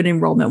 the open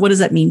enrollment? What does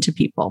that mean to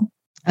people?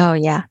 Oh,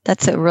 yeah,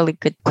 that's a really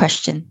good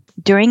question.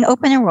 During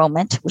open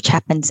enrollment, which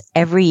happens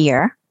every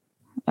year,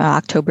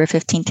 October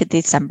 15th to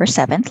December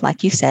 7th,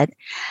 like you said,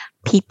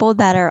 people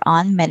that are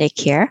on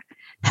Medicare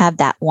have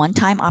that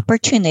one-time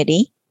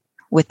opportunity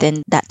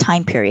within that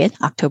time period,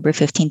 October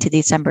 15th to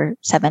December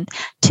 7th,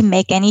 to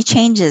make any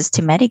changes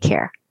to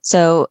Medicare.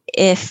 So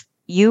if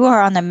you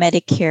are on a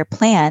Medicare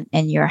plan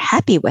and you're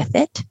happy with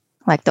it,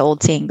 like the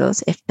old saying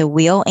goes, if the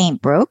wheel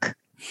ain't broke,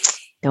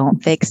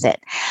 don't fix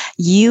it.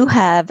 You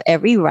have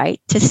every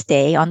right to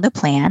stay on the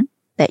plan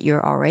that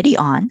you're already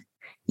on.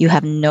 You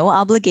have no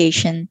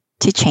obligation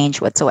to change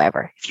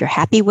whatsoever. If you're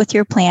happy with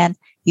your plan,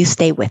 you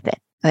stay with it.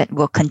 It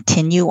will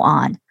continue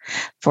on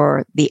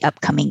for the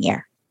upcoming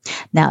year.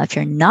 Now, if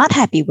you're not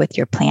happy with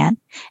your plan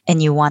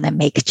and you want to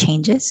make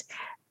changes,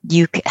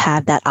 you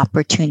have that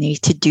opportunity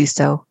to do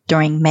so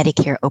during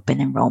Medicare open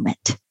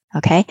enrollment.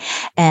 Okay.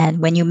 And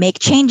when you make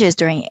changes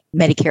during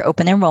Medicare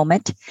open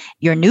enrollment,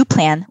 your new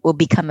plan will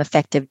become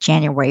effective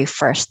January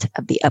 1st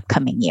of the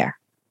upcoming year.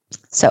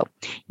 So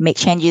make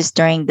changes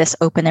during this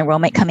open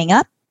enrollment coming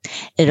up.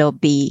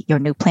 Your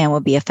new plan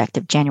will be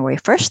effective January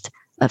 1st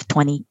of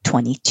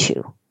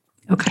 2022.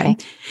 Okay.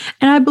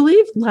 And I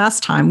believe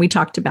last time we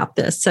talked about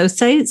this. So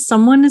say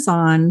someone is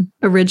on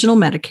original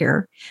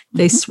Medicare,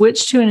 they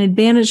switch to an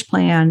Advantage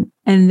plan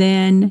and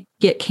then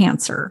get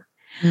cancer.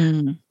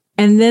 And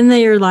then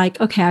they are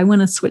like, okay, I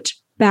want to switch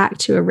back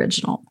to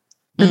original.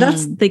 But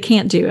they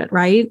can't do it,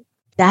 right?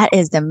 That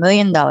is the $1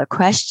 million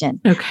question.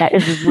 Okay. That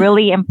is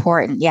really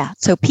important. Yeah.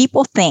 So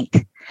people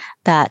think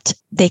that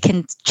they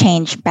can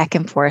change back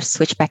and forth,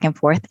 switch back and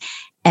forth.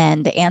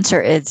 And the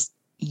answer is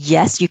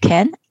yes, you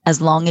can, as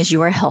long as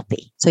you are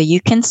healthy. So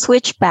you can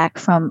switch back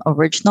from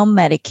original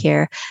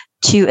Medicare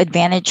to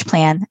Advantage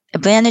plan.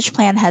 Advantage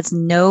plan has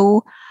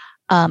no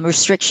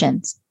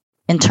restrictions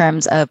in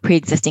terms of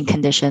pre-existing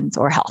conditions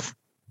or health.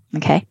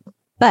 Okay.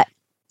 But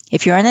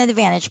if you're on an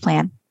Advantage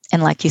plan,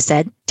 and like you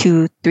said,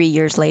 2-3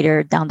 years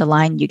later down the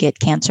line, you get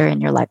cancer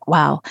and you're like,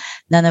 wow,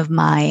 none of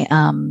my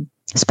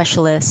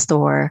specialists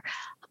or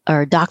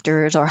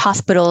doctors or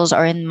hospitals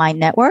are in my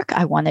network.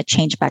 I want to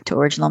change back to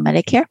original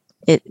Medicare.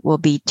 It will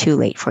be too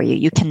late for you.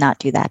 You cannot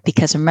do that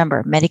because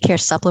remember, Medicare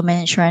supplement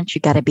insurance, you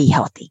got to be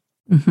healthy.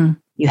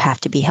 You have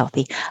to be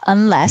healthy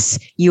unless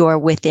you are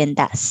within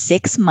that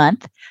 6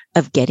 month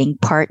of getting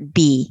Part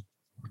B.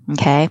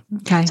 Okay.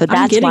 So that's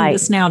I'm getting why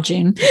this now,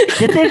 June.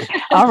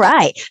 All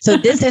right. So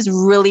this is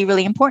really,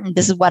 really important.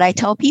 This is what I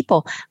tell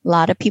people. A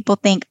lot of people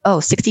think,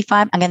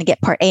 65, I'm going to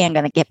get Part A, I'm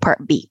going to get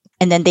Part B.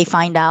 And then they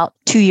find out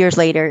 2 years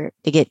later,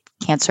 they get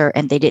cancer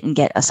and they didn't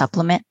get a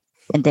supplement.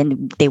 and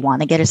then they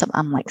want to get her something.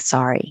 I'm like,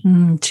 sorry.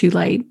 Too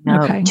late.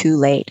 No, Okay. too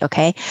late.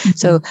 Okay.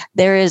 So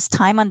there is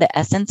time on the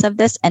essence of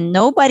this, and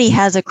nobody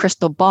has a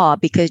crystal ball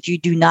because you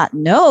do not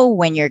know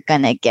when you're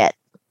going to get,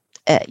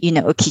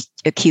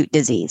 acute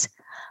disease,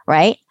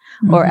 right?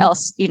 Or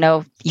else,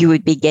 you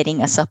would be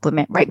getting a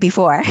supplement right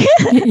before.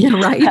 Yeah,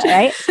 right.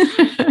 Right.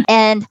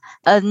 And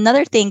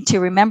another thing to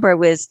remember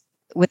was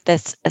with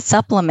this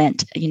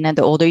supplement,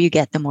 the older you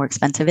get, the more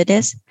expensive it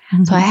is.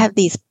 So I have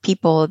these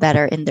people that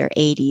are in their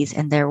 80s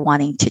and they're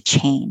wanting to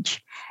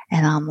change.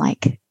 And I'm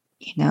like,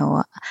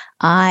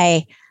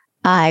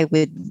 I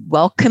would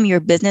welcome your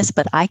business,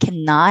 but I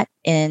cannot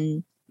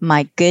in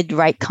my good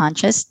right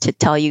conscience to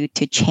tell you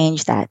to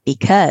change that,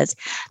 because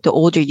the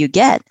older you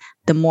get,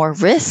 the more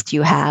risk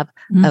you have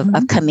of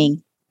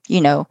upcoming,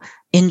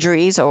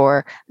 injuries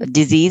or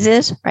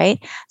diseases,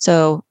 right?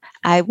 So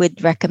I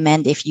would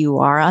recommend, if you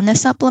are on a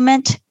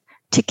supplement,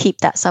 to keep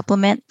that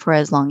supplement for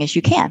as long as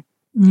you can.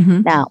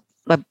 Now,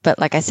 but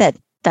like I said,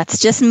 that's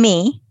just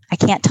me. I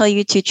can't tell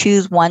you to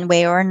choose one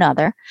way or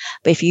another.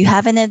 But if you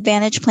have an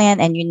Advantage plan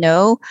and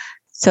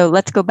so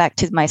let's go back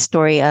to my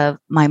story of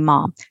my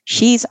mom.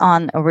 She's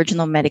on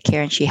original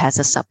Medicare and she has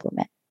a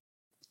supplement.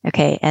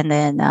 Okay. And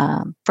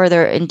then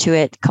further into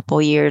it, a couple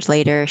of years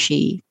later,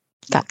 she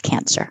got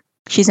cancer.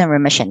 She's in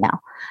remission now.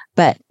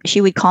 But she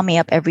would call me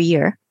up every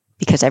year,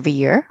 because every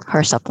year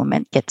her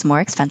supplement gets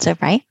more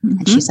expensive, right?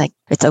 And she's like,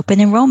 it's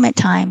open enrollment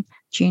time.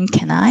 June,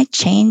 can I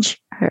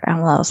change her?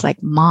 And I was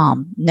like,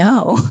 Mom,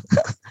 no.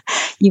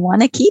 You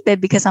want to keep it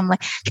because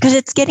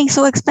it's getting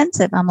so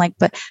expensive. I'm like,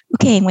 but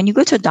okay, when you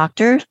go to a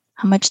doctor,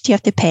 how much do you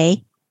have to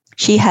pay?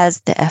 She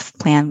has the F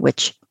plan,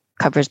 which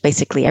covers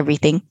basically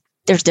everything.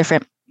 There's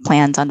different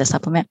plans on the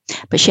supplement,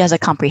 but she has a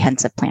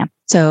comprehensive plan.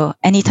 So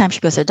anytime she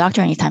goes to a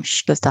doctor, anytime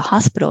she goes to a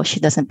hospital, she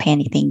doesn't pay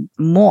anything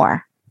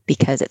more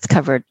because it's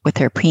covered with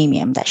her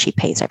premium that she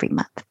pays every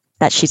month,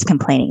 that she's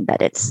complaining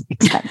that it's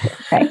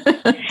expensive, right?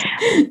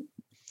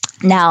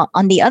 Now,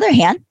 on the other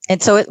hand,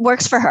 and so it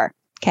works for her.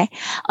 Okay.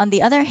 On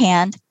the other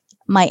hand,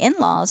 my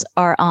in-laws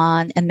are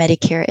on a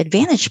Medicare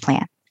Advantage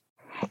plan,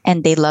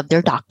 and they love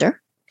their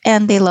doctor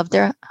and they love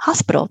their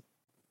hospital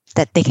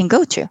that they can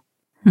go to.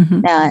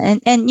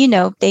 And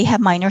they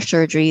have minor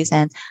surgeries,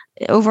 and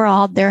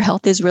overall their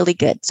health is really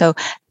good. So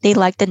they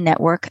like the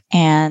network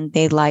and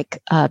they like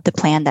the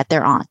plan that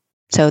they're on.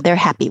 So they're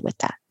happy with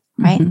that.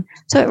 Right.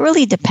 So it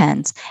really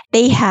depends.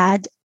 They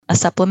had a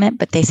supplement,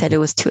 but they said it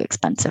was too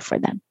expensive for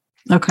them.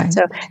 Okay.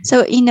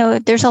 So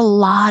there's a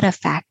lot of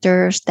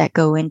factors that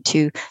go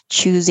into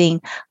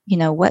choosing,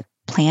 what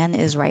plan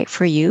is right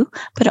for you,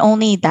 but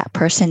only that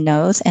person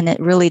knows. And it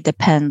really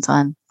depends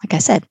on, like I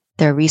said,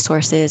 their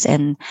resources.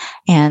 And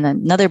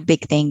another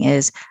big thing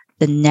is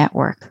the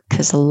network,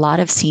 because a lot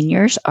of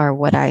seniors are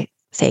what I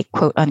say,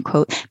 quote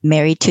unquote,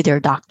 married to their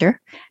doctor.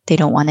 They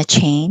don't want to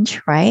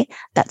change, right?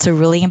 That's a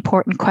really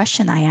important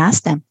question I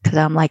ask them, because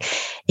I'm like,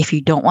 if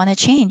you don't want to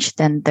change,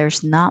 then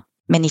there's not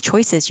many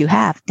choices you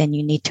have. Then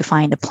you need to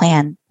find a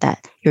plan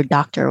that your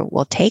doctor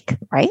will take,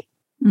 right?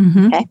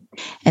 Okay.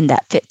 And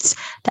that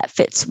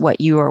fits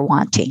what you are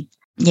wanting.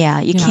 Yeah.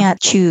 You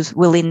can't choose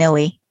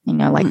willy-nilly,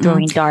 like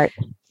throwing dart.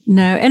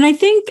 No. And I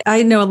think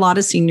I know a lot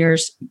of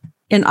seniors,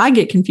 and I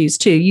get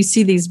confused too. You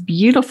see these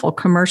beautiful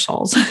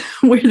commercials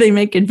where they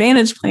make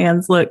Advantage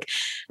plans look,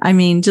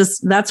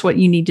 just that's what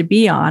you need to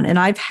be on. And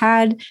I've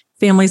had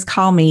families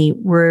call me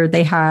where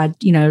they had,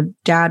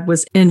 dad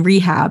was in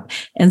rehab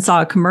and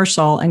saw a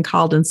commercial and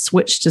called and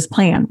switched his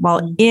plan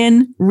while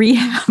in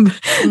rehab.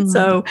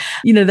 So,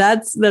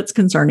 that's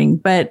concerning.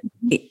 But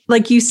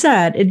like you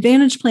said,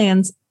 Advantage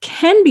plans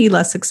can be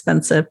less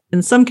expensive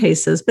in some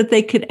cases, but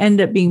they could end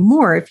up being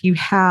more if you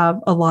have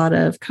a lot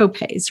of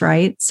copays,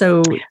 right?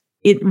 So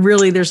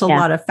there's a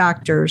lot of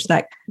factors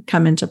that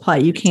come into play.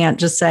 You can't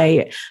just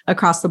say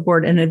across the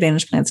board an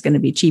Advantage plan is going to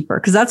be cheaper,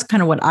 because that's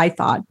kind of what I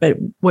thought. But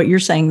what you're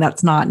saying,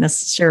 that's not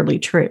necessarily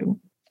true.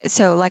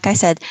 So like I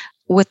said,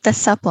 with the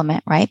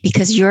supplement, right?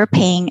 Because you're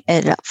paying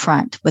it up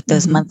front with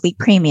those monthly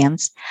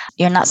premiums,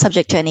 you're not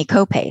subject to any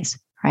copays,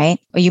 right?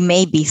 Or you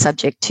may be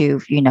subject to,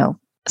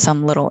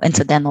 some little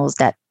incidentals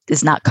that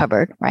is not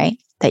covered, right?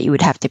 That you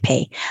would have to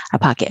pay out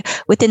of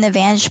pocket. With an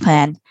Advantage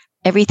plan,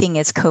 everything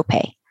is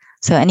copay.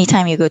 So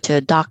anytime you go to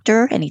a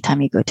doctor,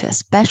 anytime you go to a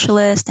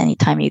specialist,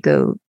 anytime you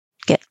go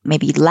get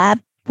maybe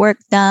lab work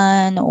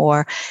done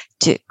or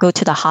to go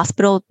to the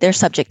hospital, they're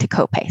subject to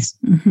copays.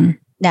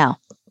 Now,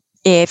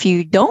 if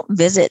you don't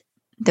visit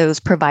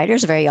those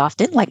providers very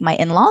often, like my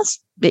in-laws,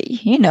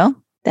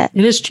 that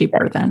it is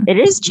cheaper then. It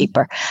is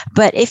cheaper.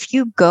 But if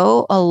you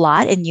go a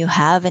lot and you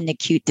have an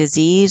acute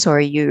disease or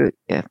a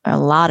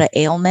lot of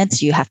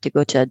ailments, you have to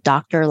go to a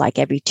doctor like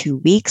every 2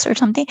 weeks or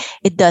something,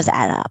 it does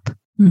add up.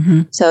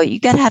 So you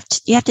have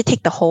to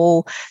take the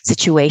whole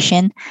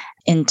situation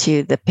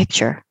into the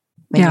picture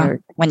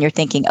when you're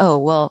thinking, oh,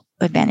 well,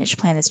 Advantage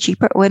plan is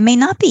cheaper. Well, it may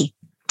not be,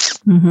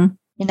 And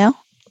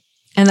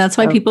that's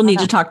why people need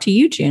to talk to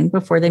you, June,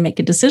 before they make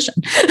a decision.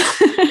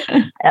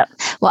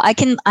 Well, I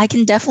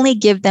can definitely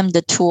give them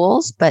the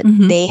tools, but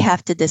they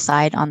have to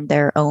decide on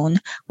their own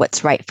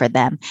what's right for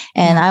them.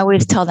 And I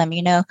always tell them,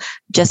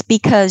 just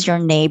because your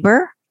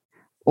neighbor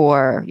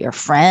or your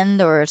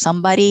friend or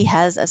somebody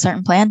has a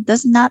certain plan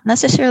does not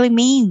necessarily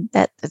mean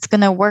that it's going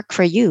to work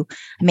for you.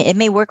 I mean, it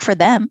may work for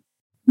them,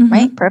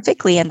 right?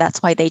 Perfectly. And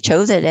that's why they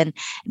chose it. And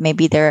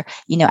maybe they're,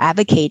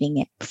 advocating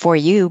it for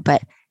you,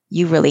 but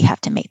you really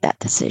have to make that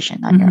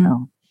decision on your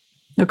own.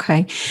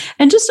 Okay.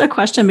 And just a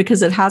question,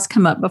 because it has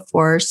come up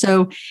before.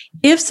 So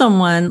if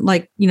someone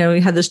we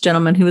had this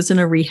gentleman who was in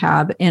a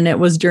rehab and it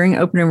was during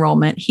open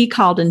enrollment, he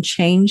called and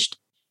changed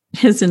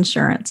his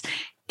insurance.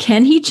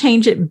 Can he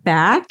change it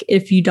back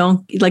if you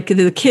don't, like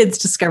the kids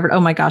discovered, oh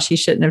my gosh, he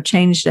shouldn't have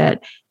changed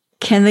it.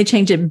 Can they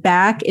change it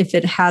back if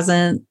it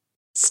hasn't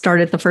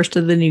started the first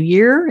of the new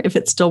year, if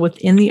it's still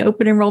within the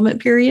open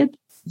enrollment period?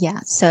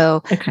 Yeah.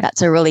 So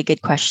That's a really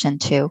good question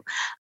too.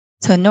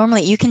 So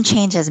normally you can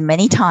change as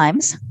many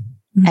times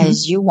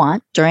as you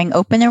want during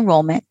open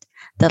enrollment.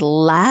 The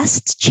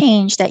last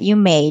change that you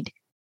made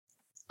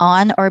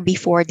on or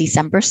before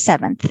December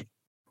 7th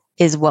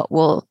is what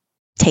will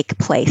take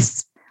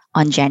place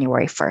on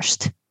January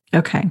 1st.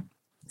 Okay.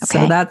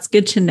 So that's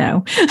good to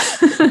know.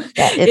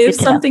 If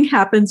something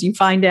happens, you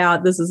find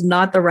out this is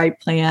not the right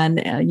plan,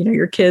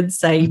 your kids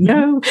say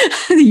no,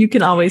 you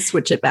can always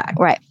switch it back.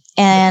 Right.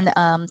 And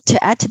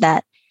to add to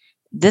that,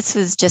 this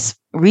was just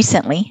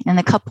recently, in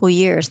a couple of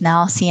years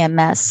now,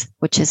 CMS,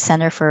 which is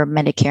Center for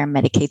Medicare and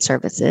Medicaid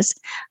Services,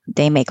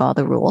 they make all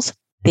the rules.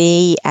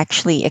 They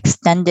actually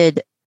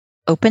extended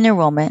open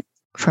enrollment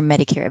for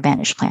Medicare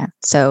Advantage plan.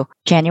 So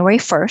January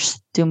 1st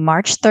through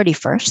March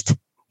 31st,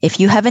 if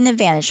you have an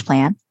Advantage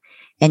plan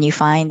and you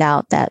find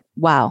out that,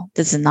 wow,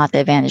 this is not the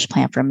Advantage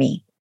plan for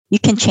me, you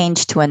can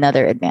change to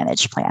another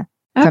Advantage plan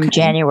from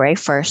January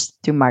 1st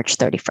through March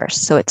 31st.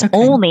 So it's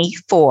only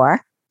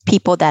for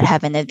people that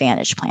have an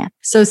Advantage plan.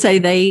 So say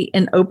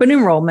in open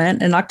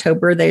enrollment in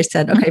October, they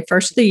said, okay,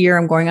 first of the year,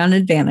 I'm going on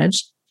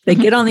Advantage. They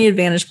get on the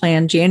Advantage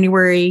plan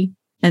January,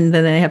 and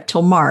then they have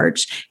till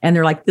March, and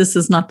they're like, this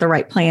is not the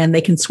right plan.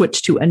 They can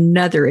switch to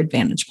another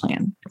Advantage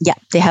plan. Yeah,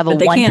 they have a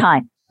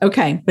one-time.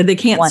 Okay, but they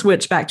can't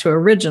switch back to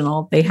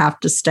original. They have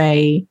to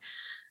stay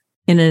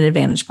in an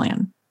Advantage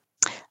plan.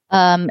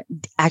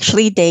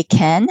 Actually, they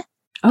can.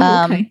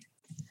 Oh, okay.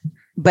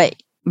 But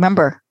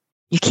remember,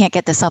 you can't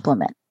get the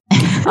supplement.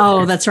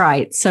 Oh, that's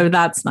right. So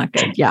that's not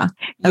good. Yeah.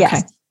 Okay.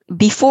 Yes.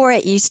 Before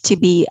it used to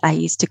be, I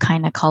used to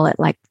kind of call it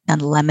like a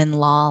lemon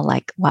law,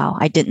 like, wow,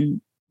 I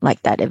didn't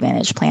like that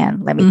Advantage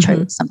plan. Let me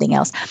try something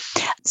else.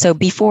 So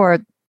before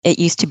it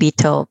used to be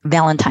till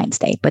Valentine's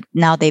Day, but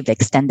now they've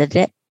extended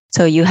it.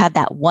 So you have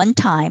that one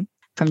time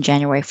from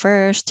January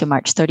 1st to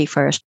March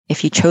 31st.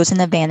 If you chose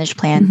an Advantage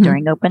plan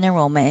during open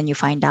enrollment and you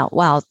find out,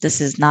 wow,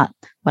 this is not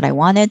what I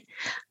wanted,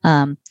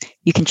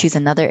 you can choose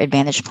another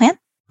Advantage plan,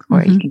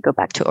 or you can go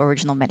back to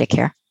original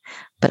Medicare.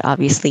 But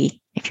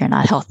obviously, if you're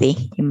not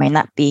healthy, you might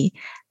not be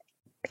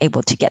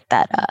able to get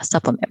that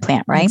supplement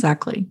plan, right?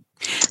 Exactly.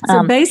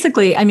 So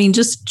basically, I mean,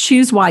 just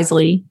choose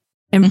wisely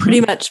and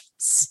pretty much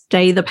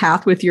stay the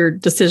path with your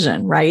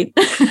decision, right?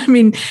 I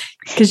mean,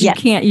 because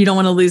you don't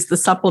want to lose the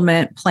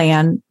supplement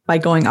plan by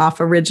going off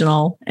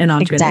original and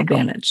onto an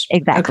Advantage.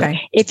 Exactly.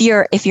 Okay.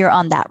 If you're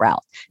on that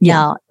route. Yeah.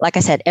 Now, like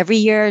I said, every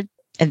year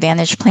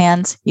Advantage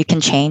plans you can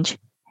change,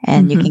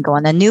 and you can go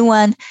on a new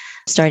one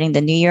starting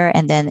the new year.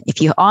 And then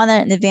if you're on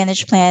an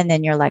Advantage plan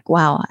and you're like,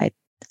 wow,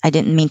 I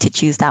didn't mean to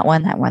choose that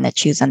one, I want to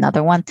choose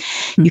another one,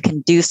 you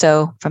can do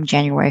so from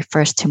January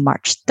 1st to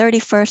March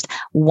 31st,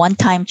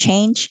 one-time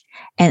change,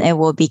 and it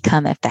will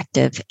become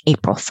effective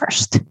April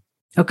 1st.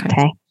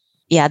 Okay.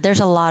 Yeah, there's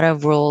a lot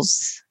of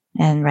rules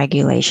and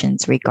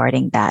regulations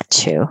regarding that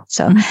too.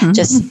 So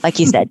just like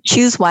you said,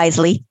 choose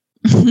wisely.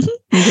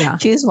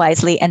 Choose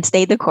wisely and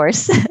stay the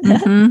course.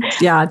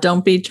 Yeah,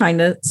 don't be trying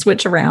to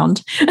switch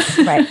around.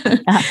 Right.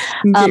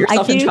 Get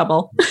yourself in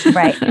trouble.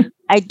 Right.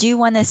 I do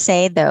want to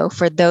say though,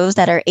 for those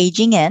that are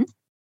aging in,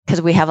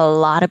 because we have a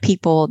lot of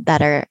people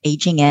that are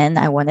aging in,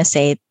 I want to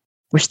say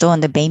we're still in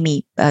the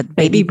baby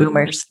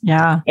boomers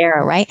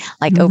era, right?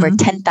 Like over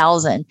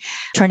 10,000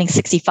 turning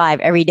 65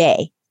 every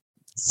day.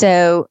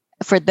 So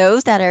for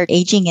those that are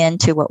aging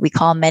into what we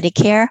call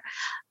Medicare,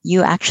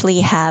 you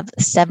actually have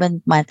a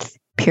 7-month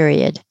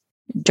period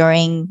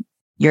during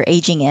your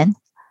aging in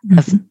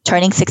of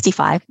turning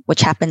 65,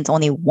 which happens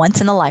only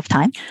once in a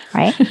lifetime,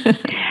 right?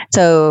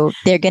 So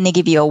they're going to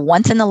give you a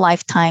once in a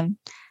lifetime,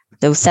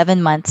 those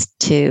 7 months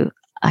to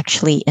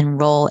actually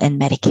enroll in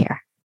Medicare.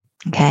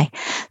 Okay.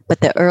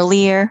 But the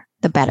earlier,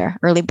 the better.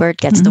 Early bird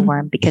gets the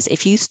worm, because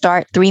if you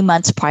start 3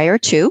 months prior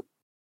to,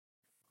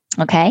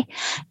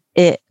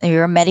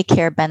 your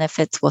Medicare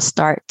benefits will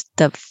start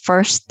the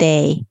first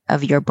day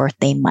of your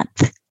birthday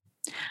month.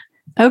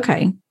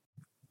 Okay.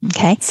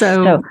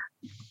 So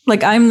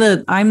like I'm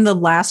the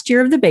last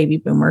year of the baby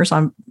boomers.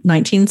 I'm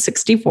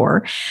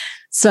 1964.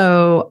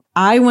 So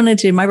I wanted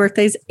to, my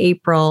birthday's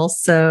April.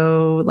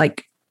 So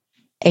like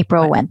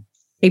April when?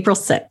 April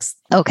 6th.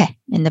 Okay.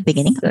 In the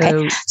beginning.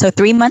 So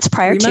 3 months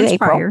prior to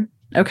April.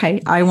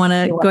 Okay. I want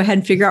to go ahead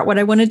and figure out what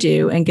I want to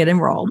do and get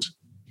enrolled.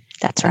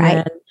 That's And right.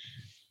 then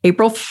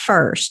April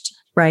 1st,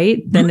 right?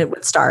 Mm-hmm. Then it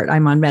would start.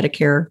 I'm on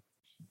Medicare.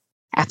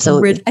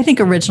 Absolutely. I think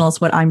original is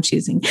what I'm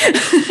choosing.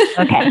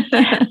 Okay.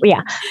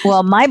 Yeah.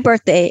 Well, my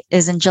birthday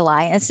is in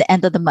July. It's the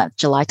end of the month,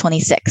 July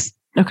 26th.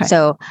 Okay.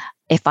 So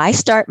if I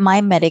start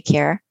my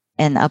Medicare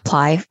and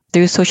apply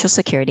through Social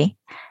Security,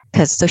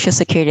 because Social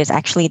Security is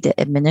actually the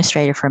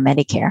administrator for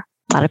Medicare.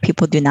 A lot of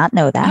people do not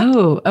know that.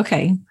 Oh,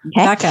 okay.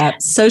 Back up.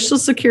 Social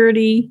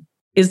Security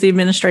is the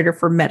administrator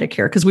for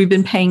Medicare because we've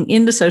been paying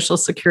into Social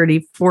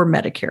Security for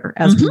Medicare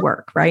as we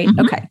work, right?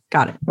 Okay.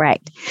 Got it.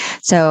 Right.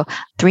 So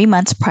 3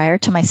 months prior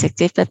to my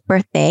 65th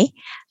birthday,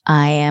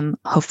 I am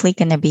hopefully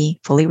going to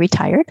be fully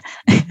retired.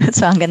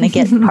 So I'm going to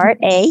get Part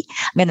A.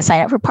 I'm going to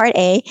sign up for Part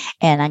A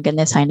and I'm going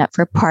to sign up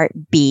for Part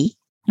B.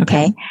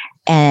 Okay.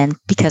 And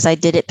because I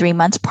did it 3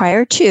 months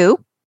prior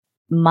to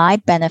my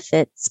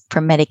benefits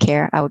for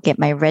Medicare, I would get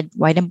my red,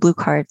 white, and blue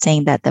card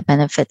saying that the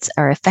benefits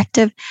are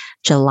effective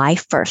July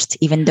 1st,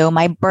 even though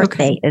my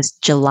birthday is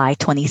July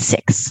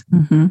 26th.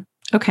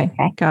 Okay.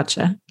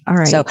 Gotcha. All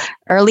right. So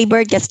early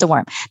bird gets the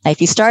worm. Now,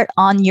 if you start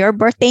on your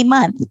birthday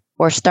month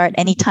or start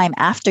anytime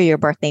after your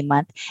birthday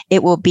month,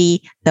 it will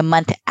be the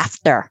month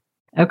after.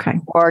 Okay.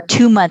 Or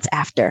 2 months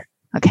after.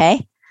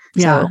 Okay.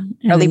 Yeah. So and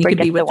early you bird could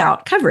be gets the worm.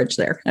 without coverage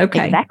there.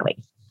 Okay. Exactly.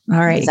 All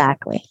right.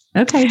 Exactly.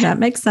 Okay. That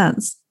makes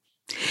sense.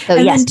 So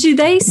and yes. then do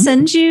they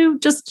send you,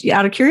 just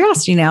out of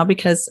curiosity now,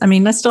 because I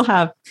mean, I still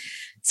have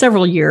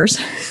several years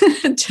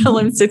until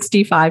I'm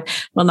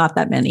 65. Well, not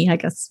that many, I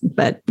guess,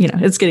 but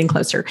it's getting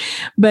closer.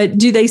 But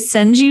do they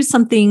send you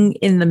something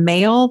in the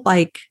mail,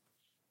 like,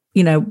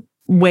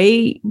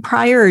 way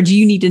prior, or do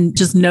you need to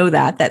just know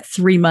that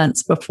 3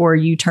 months before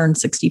you turn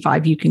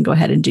 65, you can go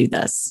ahead and do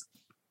this?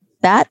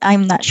 That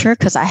I'm not sure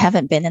because I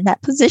haven't been in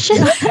that position.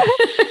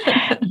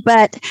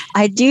 But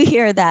I do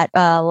hear that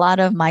a lot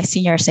of my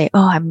seniors say,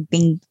 oh, I'm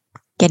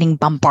getting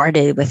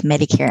bombarded with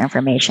Medicare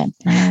information.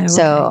 Okay.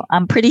 So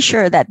I'm pretty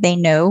sure that they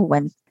know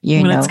when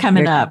it's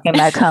coming up.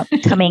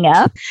 Coming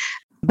up.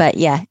 But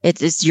yeah,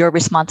 it is your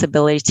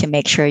responsibility to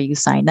make sure you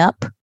sign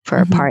up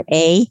for Part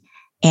A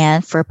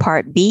and for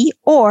Part B,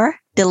 or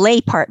delay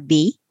Part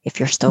B if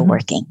you're still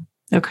working.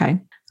 Okay.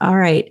 All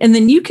right. And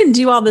then you can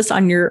do all this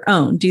on your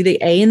own, do the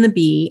A and the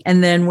B.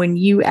 And then when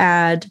you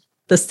add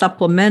the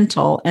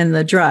supplemental and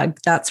the drug,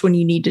 that's when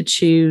you need to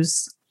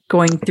choose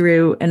going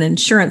through an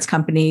insurance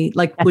company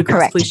like Blue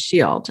Cross Blue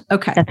Shield.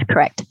 Okay. That's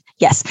correct.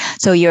 Yes.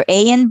 So your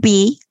A and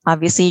B,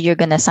 obviously you're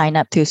going to sign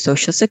up through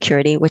Social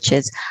Security, which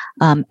is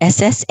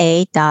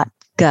ssa.gov,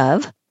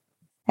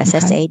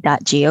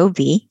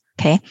 ssa.gov.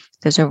 Okay.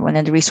 Those are one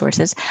of the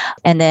resources.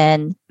 And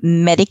then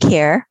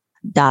Medicare.gov.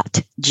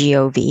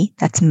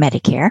 That's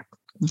Medicare.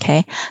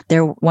 Okay.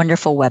 They're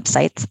wonderful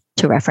websites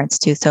to reference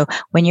to. So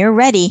when you're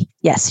ready,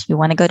 yes, you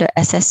want to go to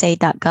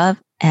ssa.gov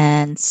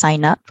and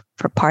sign up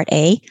for Part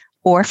A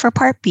or for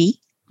Part B,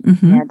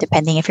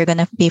 depending if you're going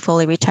to be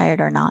fully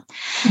retired or not.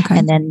 Okay.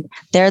 And then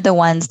they're the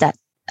ones that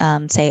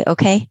say,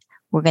 okay,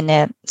 we're going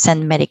to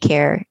send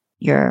Medicare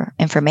your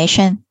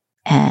information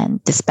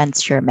and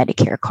dispense your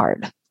Medicare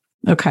card.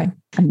 Okay.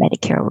 And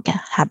Medicare will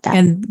have that.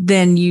 And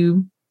then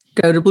you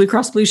go to Blue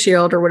Cross Blue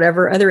Shield or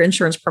whatever other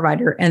insurance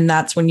provider, and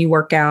that's when you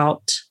work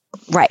out.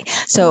 Right.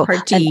 So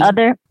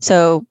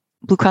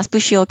Blue Cross Blue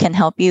Shield can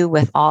help you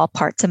with all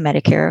parts of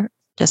Medicare,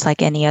 just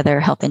like any other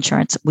health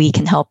insurance. We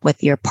can help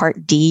with your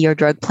Part D, your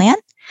drug plan,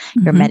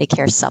 your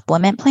Medicare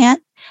supplement plan,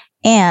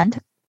 and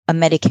a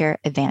Medicare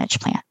Advantage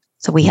plan.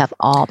 So we have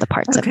all the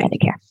parts of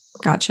Medicare.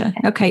 Gotcha.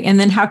 Okay. And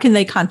then how can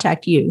they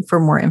contact you for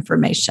more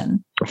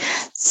information?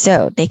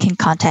 So they can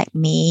contact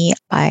me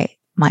by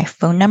my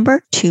phone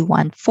number,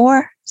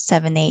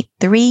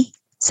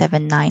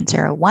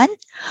 214-783-7901,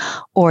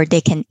 or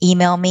they can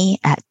email me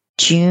at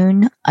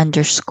June_Kim,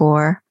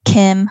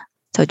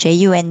 so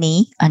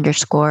JUNE_KIM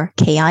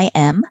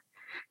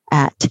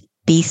at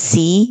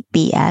bcbstx.com.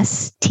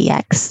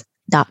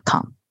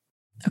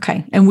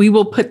 Okay. And we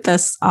will put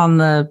this on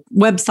the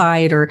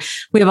website, or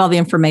we have all the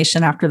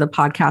information after the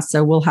podcast.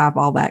 So we'll have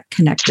all that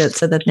connected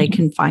so that they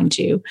can find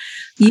you.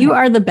 You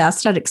are the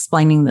best at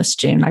explaining this,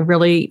 June. I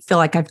really feel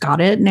like I've got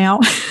it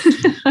now.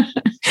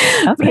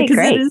 Okay,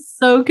 great. It is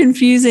so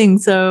confusing.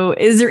 So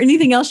is there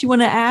anything else you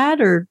want to add,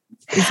 or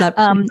is that?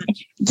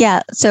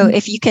 Yeah. So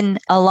if you can,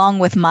 along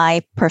with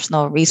my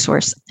personal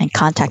resource and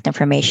contact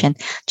information,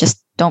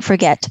 just don't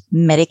forget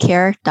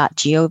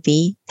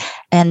Medicare.gov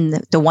and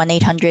the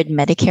 1-800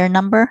 Medicare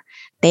number.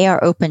 They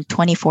are open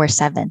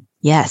 24/7.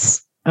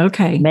 Yes.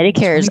 Okay.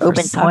 Medicare is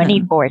open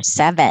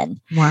 24/7.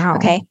 Wow.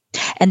 Okay.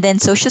 And then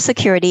Social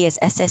Security is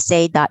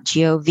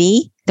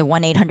ssa.gov. The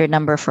 1-800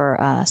 number for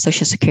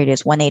Social Security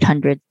is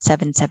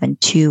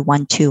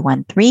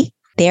 1-800-772-1213.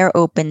 They are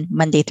open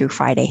Monday through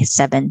Friday,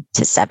 7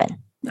 to 7.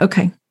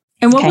 Okay.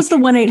 And what was the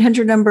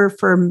 1-800 number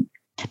for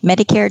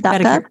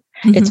Medicare.gov?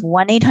 It's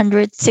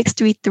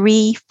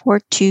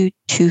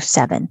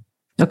 1-800-633-4227.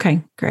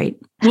 Okay, great.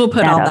 We'll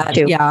put all that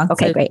too. Yeah.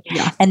 Okay, great.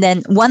 Yeah. And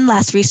then one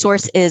last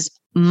resource is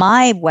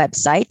my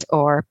website,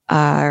 or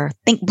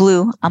Think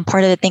Blue. I'm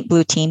part of the Think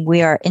Blue team.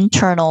 We are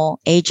internal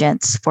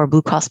agents for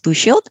Blue Cross Blue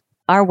Shield.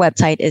 Our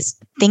website is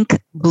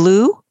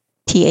thinkblue.com.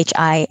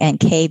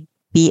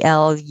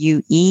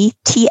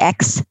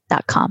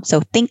 ThinkBlueTX.com.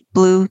 So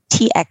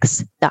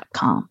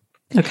thinkbluetx.com.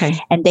 Okay.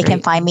 And they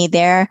can find me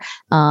there,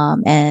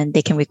 and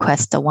they can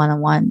request a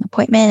one-on-one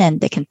appointment, and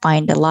they can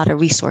find a lot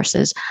of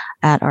resources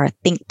at our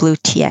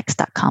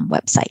thinkbluetx.com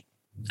website.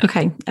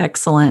 Okay,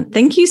 excellent.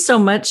 Thank you so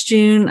much,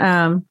 June.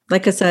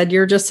 Like I said,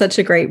 you're just such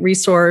a great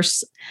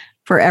resource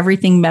for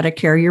everything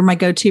Medicare. You're my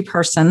go-to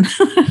person.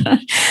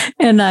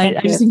 And I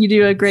just think you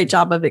do a great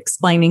job of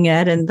explaining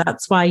it. And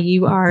that's why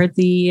you are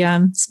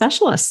the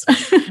specialist.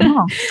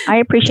 Oh, I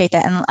appreciate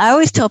that. And I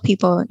always tell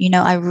people,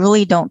 I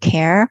really don't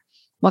care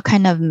what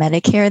kind of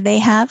Medicare they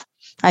have.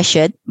 I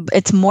should.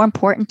 It's more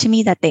important to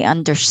me that they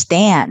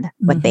understand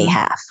what they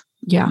have.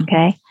 Yeah.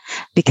 Okay.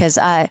 Because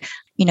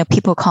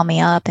people call me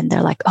up and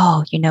they're like,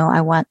 oh,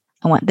 I want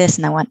this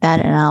and I want that.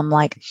 And I'm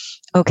like,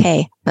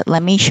 okay, but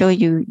let me show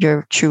you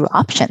your true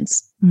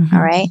options. Mm-hmm.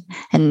 All right.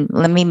 And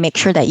let me make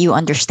sure that you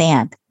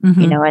understand,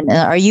 and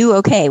are you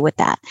okay with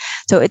that?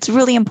 So it's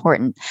really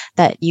important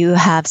that you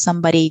have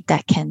somebody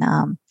that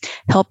can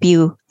help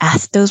you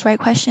ask those right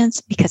questions,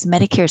 because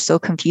Medicare is so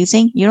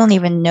confusing. You don't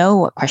even know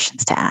what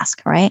questions to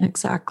ask, right?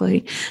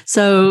 Exactly.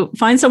 So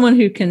find someone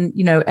who can,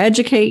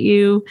 educate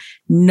you,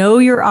 know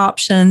your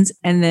options,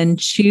 and then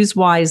choose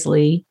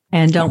wisely.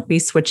 And don't be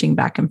switching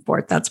back and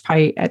forth. That's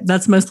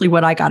mostly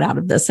what I got out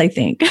of this, I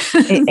think.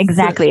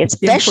 Exactly.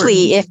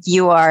 Especially if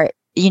you are,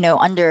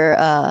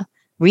 under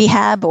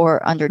rehab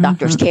or under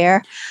doctor's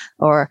care,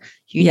 or,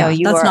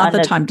 that's not the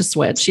time to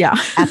switch. Yeah.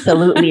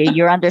 Absolutely.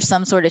 You're under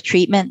some sort of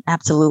treatment.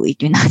 Absolutely.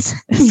 Do not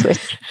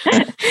switch.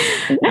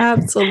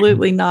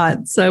 Absolutely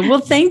not. So, well,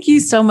 thank you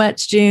so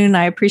much, June.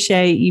 I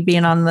appreciate you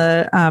being on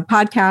the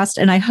podcast,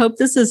 and I hope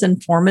this is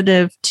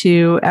informative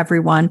to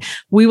everyone.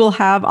 We will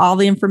have all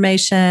the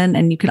information,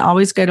 and you can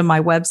always go to my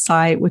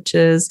website, which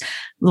is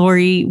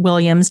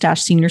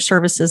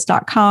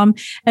LoriWilliams-seniorservices.com.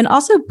 And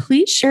also,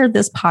 please share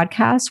this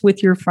podcast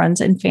with your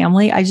friends and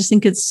family. I just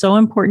think it's so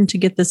important to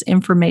get this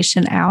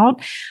information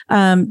out,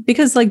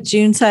 because like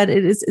June said,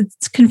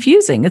 it's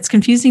confusing. It's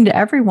confusing to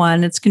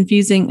everyone. It's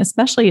confusing,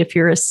 especially if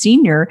you're a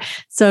senior.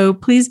 So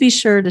please be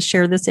sure to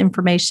share this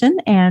information.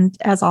 And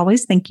as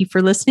always, thank you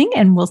for listening,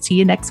 and we'll see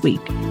you next week.